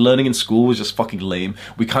like learning in school was just fucking lame.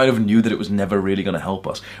 We kind of knew that it was never really going to help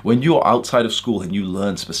us. When you're outside of school and you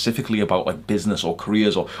learn specifically about like business or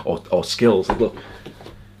careers or skills, like look.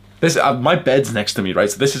 This my bed's next to me, right?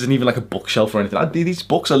 So this isn't even like a bookshelf or anything. These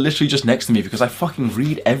books are literally just next to me because I fucking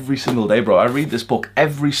read every single day, bro. I read this book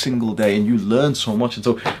every single day and you learn so much. And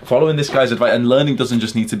so following this guy's advice, and learning doesn't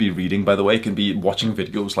just need to be reading, by the way. It can be watching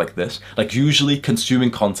videos like this. Like, usually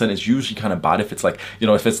consuming content is usually kind of bad if it's like, you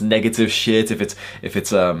know, if it's negative shit, if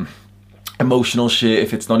it's emotional shit,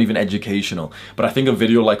 if it's not even educational. But I think a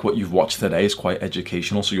video like what you've watched today is quite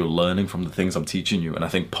educational, so you're learning from the things I'm teaching you, and I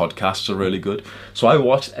think podcasts are really good. So I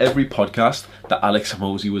watched every podcast that Alex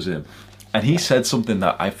Hormozi was in, and he said something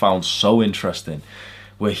that I found so interesting,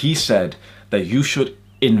 where he said that you should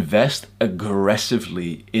invest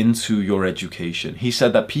aggressively into your education. He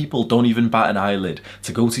said that people don't even bat an eyelid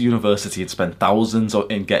to go to university and spend thousands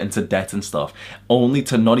and get into debt and stuff, only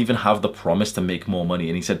to not even have the promise to make more money.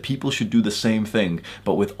 And he said people should do the same thing,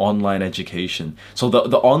 but with online education. So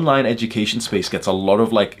the online education space gets a lot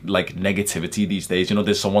of like negativity these days. You know,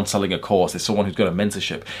 there's someone selling a course, there's someone who's got a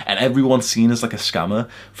mentorship, and everyone's seen as like a scammer.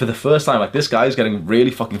 For the first time, like, this guy is getting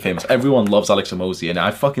really fucking famous. Everyone loves Alex Hormozi, and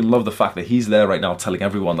I fucking love the fact that he's there right now telling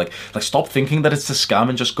everyone, like stop thinking that it's a scam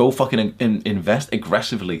and just go fucking invest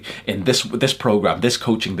aggressively in this program, this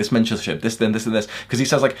coaching, this mentorship, this and this. Because he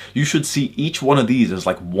says, like, you should see each one of these as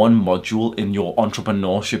like one module in your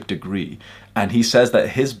entrepreneurship degree. And he says that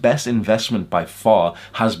his best investment by far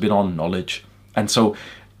has been on knowledge. And so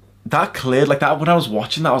that cleared, like, that when I was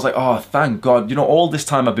watching that, I was like, oh, thank God. You know, all this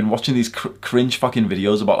time I've been watching these cringe fucking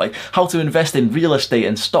videos about like how to invest in real estate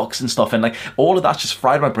and stocks and stuff, and like all of that's just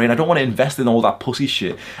fried my brain. I don't want to invest in all that pussy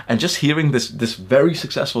shit. And just hearing this very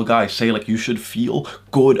successful guy say, like, you should feel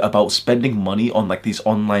good about spending money on like these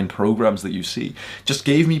online programs that you see, just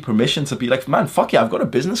gave me permission to be like, man, fuck yeah, I've got a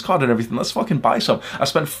business card and everything, let's fucking buy some. I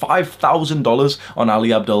spent $5,000 on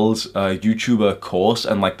Ali Abdul's YouTuber course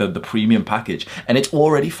and like the premium package, and it's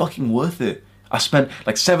already fucking worth it. I spent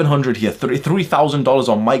like $700 here, $3,000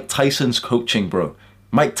 on Mike Tyson's coaching, bro.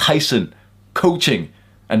 Mike Tyson coaching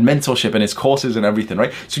and mentorship and his courses and everything,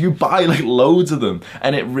 right? So you buy like loads of them,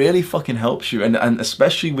 and it really fucking helps you, and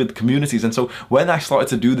especially with communities. And so when I started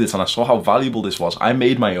to do this and I saw how valuable this was, I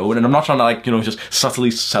made my own. And I'm not trying to, like, you know, just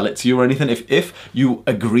subtly sell it to you or anything. If you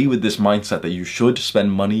agree with this mindset that you should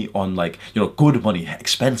spend money on, like, you know, good money,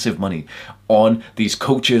 expensive money on these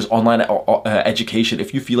coaches, online education,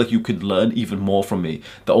 if you feel like you could learn even more from me,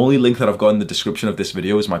 the only link that I've got in the description of this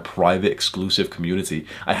video is my private exclusive community.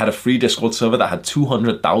 I had a free Discord server that had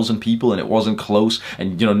 200,000 people, and it wasn't close,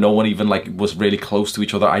 and, you know, no one even like was really close to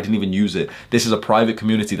each other. I didn't even use it. This is a private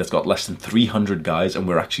community that's got less than 300 guys, and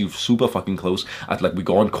we're actually super fucking close. We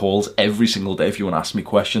go on calls every single day if you want to ask me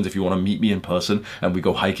questions, if you want to meet me in person, and we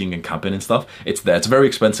go hiking and camping and stuff. It's there. It's very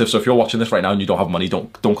expensive, so if you're watching this right now and you don't have money,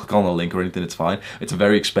 don't click on the link or anything. It's fine. It's a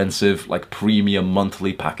very expensive, like, premium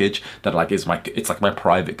monthly package that like it's like my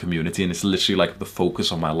private community, and it's literally like the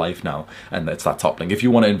focus of my life now. And it's that top link if you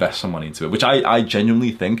want to invest some money into it, which I genuinely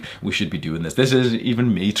think we should be doing this. This isn't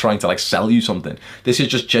even me trying to like sell you something. This is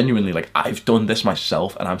just genuinely like, I've done this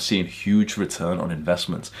myself and I'm seeing huge return on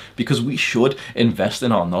investments, because we should invest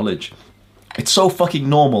in our knowledge. It's so fucking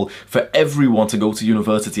normal for everyone to go to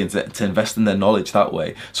university and to invest in their knowledge that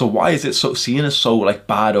way. So why is it so seen as so like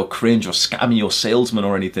bad or cringe or scammy or salesman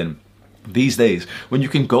or anything these days, when you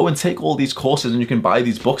can go and take all these courses and you can buy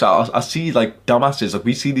these books? I see like dumbasses, like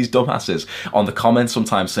we see these dumbasses on the comments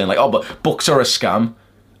sometimes saying like, oh, but books are a scam.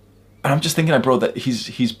 And I'm just thinking, like, bro, that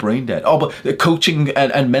he's brain dead. Oh, but the coaching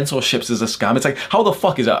and mentorships is a scam. It's like, how the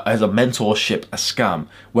fuck is a mentorship a scam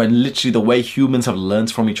when literally the way humans have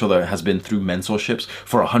learned from each other has been through mentorships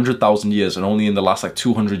for 100,000 years, and only in the last like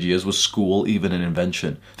 200 years was school even an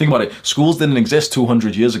invention. Think about it. Schools didn't exist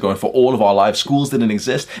 200 years ago, and for all of our lives, schools didn't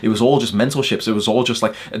exist. It was all just mentorships. It was all just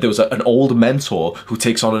like there was an old mentor who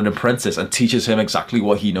takes on an apprentice and teaches him exactly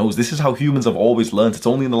what he knows. This is how humans have always learned. It's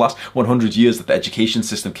only in the last 100 years that the education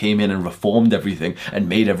system came in and reformed everything and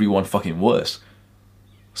made everyone fucking worse.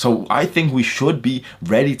 So I think we should be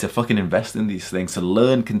ready to fucking invest in these things, to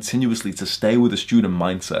learn continuously, to stay with a student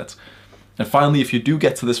mindset. And finally, if you do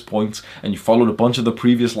get to this point and you followed a bunch of the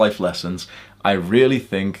previous life lessons, I really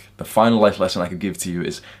think the final life lesson I could give to you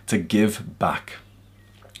is to give back.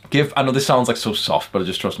 I know this sounds like so soft, but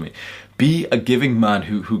just trust me. Be a giving man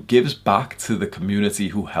who gives back to the community,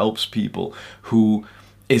 who helps people, who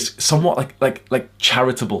is somewhat like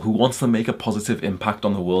charitable, who wants to make a positive impact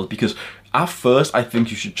on the world. Because at first, I think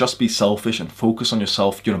you should just be selfish and focus on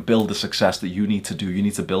yourself, build the success that you need to do. You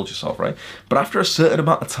need to build yourself, right? But after a certain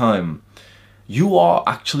amount of time, you are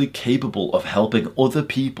actually capable of helping other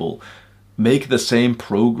people make the same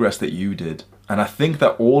progress that you did. And I think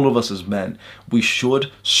that all of us as men, we should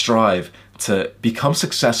strive to become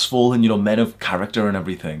successful and, men of character and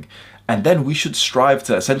everything. And then we should strive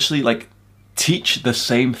to essentially teach the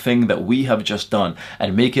same thing that we have just done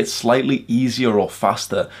and make it slightly easier or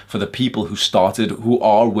faster for the people who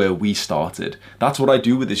are where we started. That's what I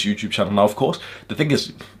do with this YouTube channel. Now, of course, the thing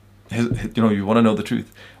is, you want to know the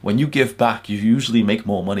truth. When you give back, you usually make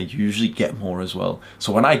more money. You usually get more as well.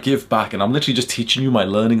 So when I give back, and I'm literally just teaching you my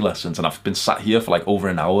learning lessons, and I've been sat here for over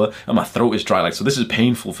an hour, and my throat is dry. So this is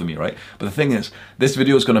painful for me, right? But the thing is, this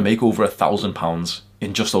video is going to make over £1,000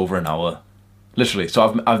 in just over an hour. Literally.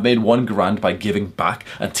 So I've made £1,000 by giving back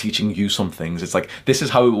and teaching you some things. It's this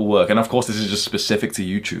is how it will work. And of course, this is just specific to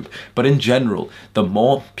YouTube. But in general, the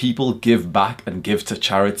more people give back and give to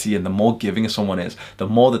charity, and the more giving someone is, the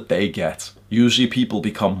more that they get. Usually people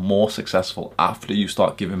become more successful after you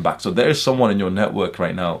start giving back. So there is someone in your network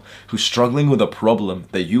right now who's struggling with a problem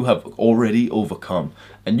that you have already overcome.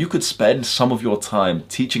 And you could spend some of your time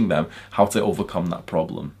teaching them how to overcome that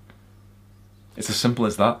problem. It's as simple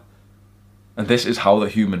as that. And this is how the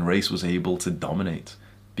human race was able to dominate,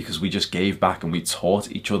 because we just gave back and we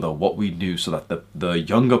taught each other what we knew, so that the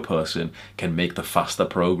younger person can make the faster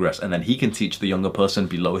progress, and then he can teach the younger person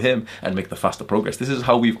below him and make the faster progress. This is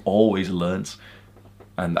how we've always learned.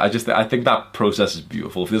 And I think that process is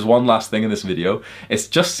beautiful. If there's one last thing in this video, it's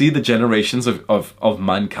just see the generations of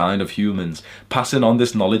mankind, of humans, passing on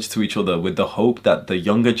this knowledge to each other with the hope that the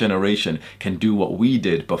younger generation can do what we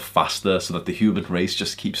did, but faster, so that the human race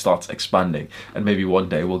just starts expanding. And maybe one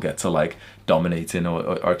day we'll get to dominating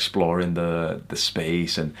or exploring the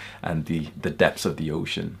space and the depths of the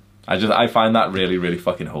ocean. I find that really, really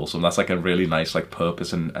fucking wholesome. That's a really nice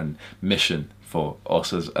purpose and mission for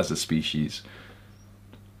us as a species.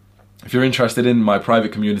 If you're interested in my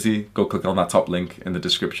private community, go click on that top link in the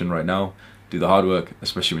description right now. Do the hard work,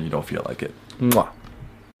 especially when you don't feel like it. Mwah.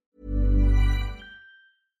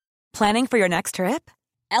 Planning for your next trip?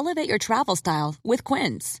 Elevate your travel style with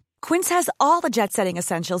Quince. Quince has all the jet-setting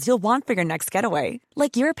essentials you'll want for your next getaway,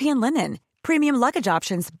 like European linen, premium luggage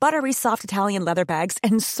options, buttery soft Italian leather bags,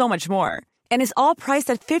 and so much more. And is all priced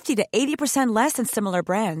at 50 to 80% less than similar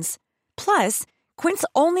brands. Plus, Quince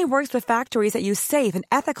only works with factories that use safe and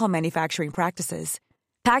ethical manufacturing practices.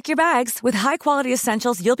 Pack your bags with high-quality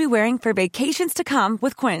essentials you'll be wearing for vacations to come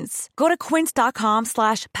with Quince. Go to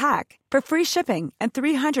quince.com/pack for free shipping and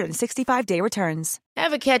 365-day returns.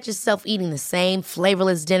 Ever catch yourself eating the same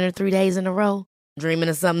flavorless dinner 3 days in a row? Dreaming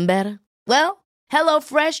of something better? Well,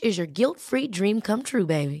 HelloFresh is your guilt-free dream come true,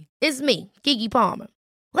 baby. It's me, Keke Palmer.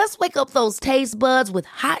 Let's wake up those taste buds with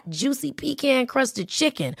hot, juicy pecan-crusted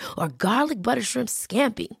chicken or garlic butter shrimp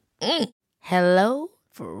scampi. Hello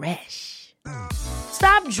Fresh.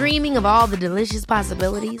 Stop dreaming of all the delicious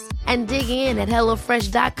possibilities and dig in at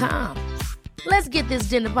HelloFresh.com. Let's get this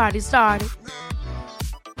dinner party started.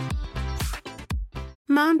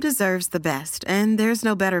 Mom deserves the best, and there's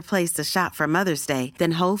no better place to shop for Mother's Day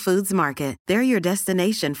than Whole Foods Market. They're your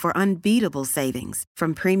destination for unbeatable savings,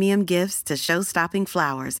 from premium gifts to show-stopping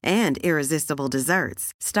flowers and irresistible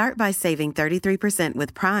desserts. Start by saving 33%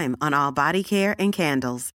 with Prime on all body care and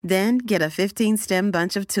candles. Then get a 15-stem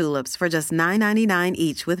bunch of tulips for just $9.99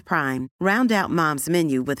 each with Prime. Round out Mom's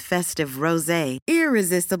menu with festive rosé,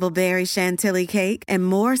 irresistible berry chantilly cake, and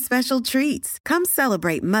more special treats. Come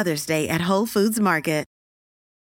celebrate Mother's Day at Whole Foods Market.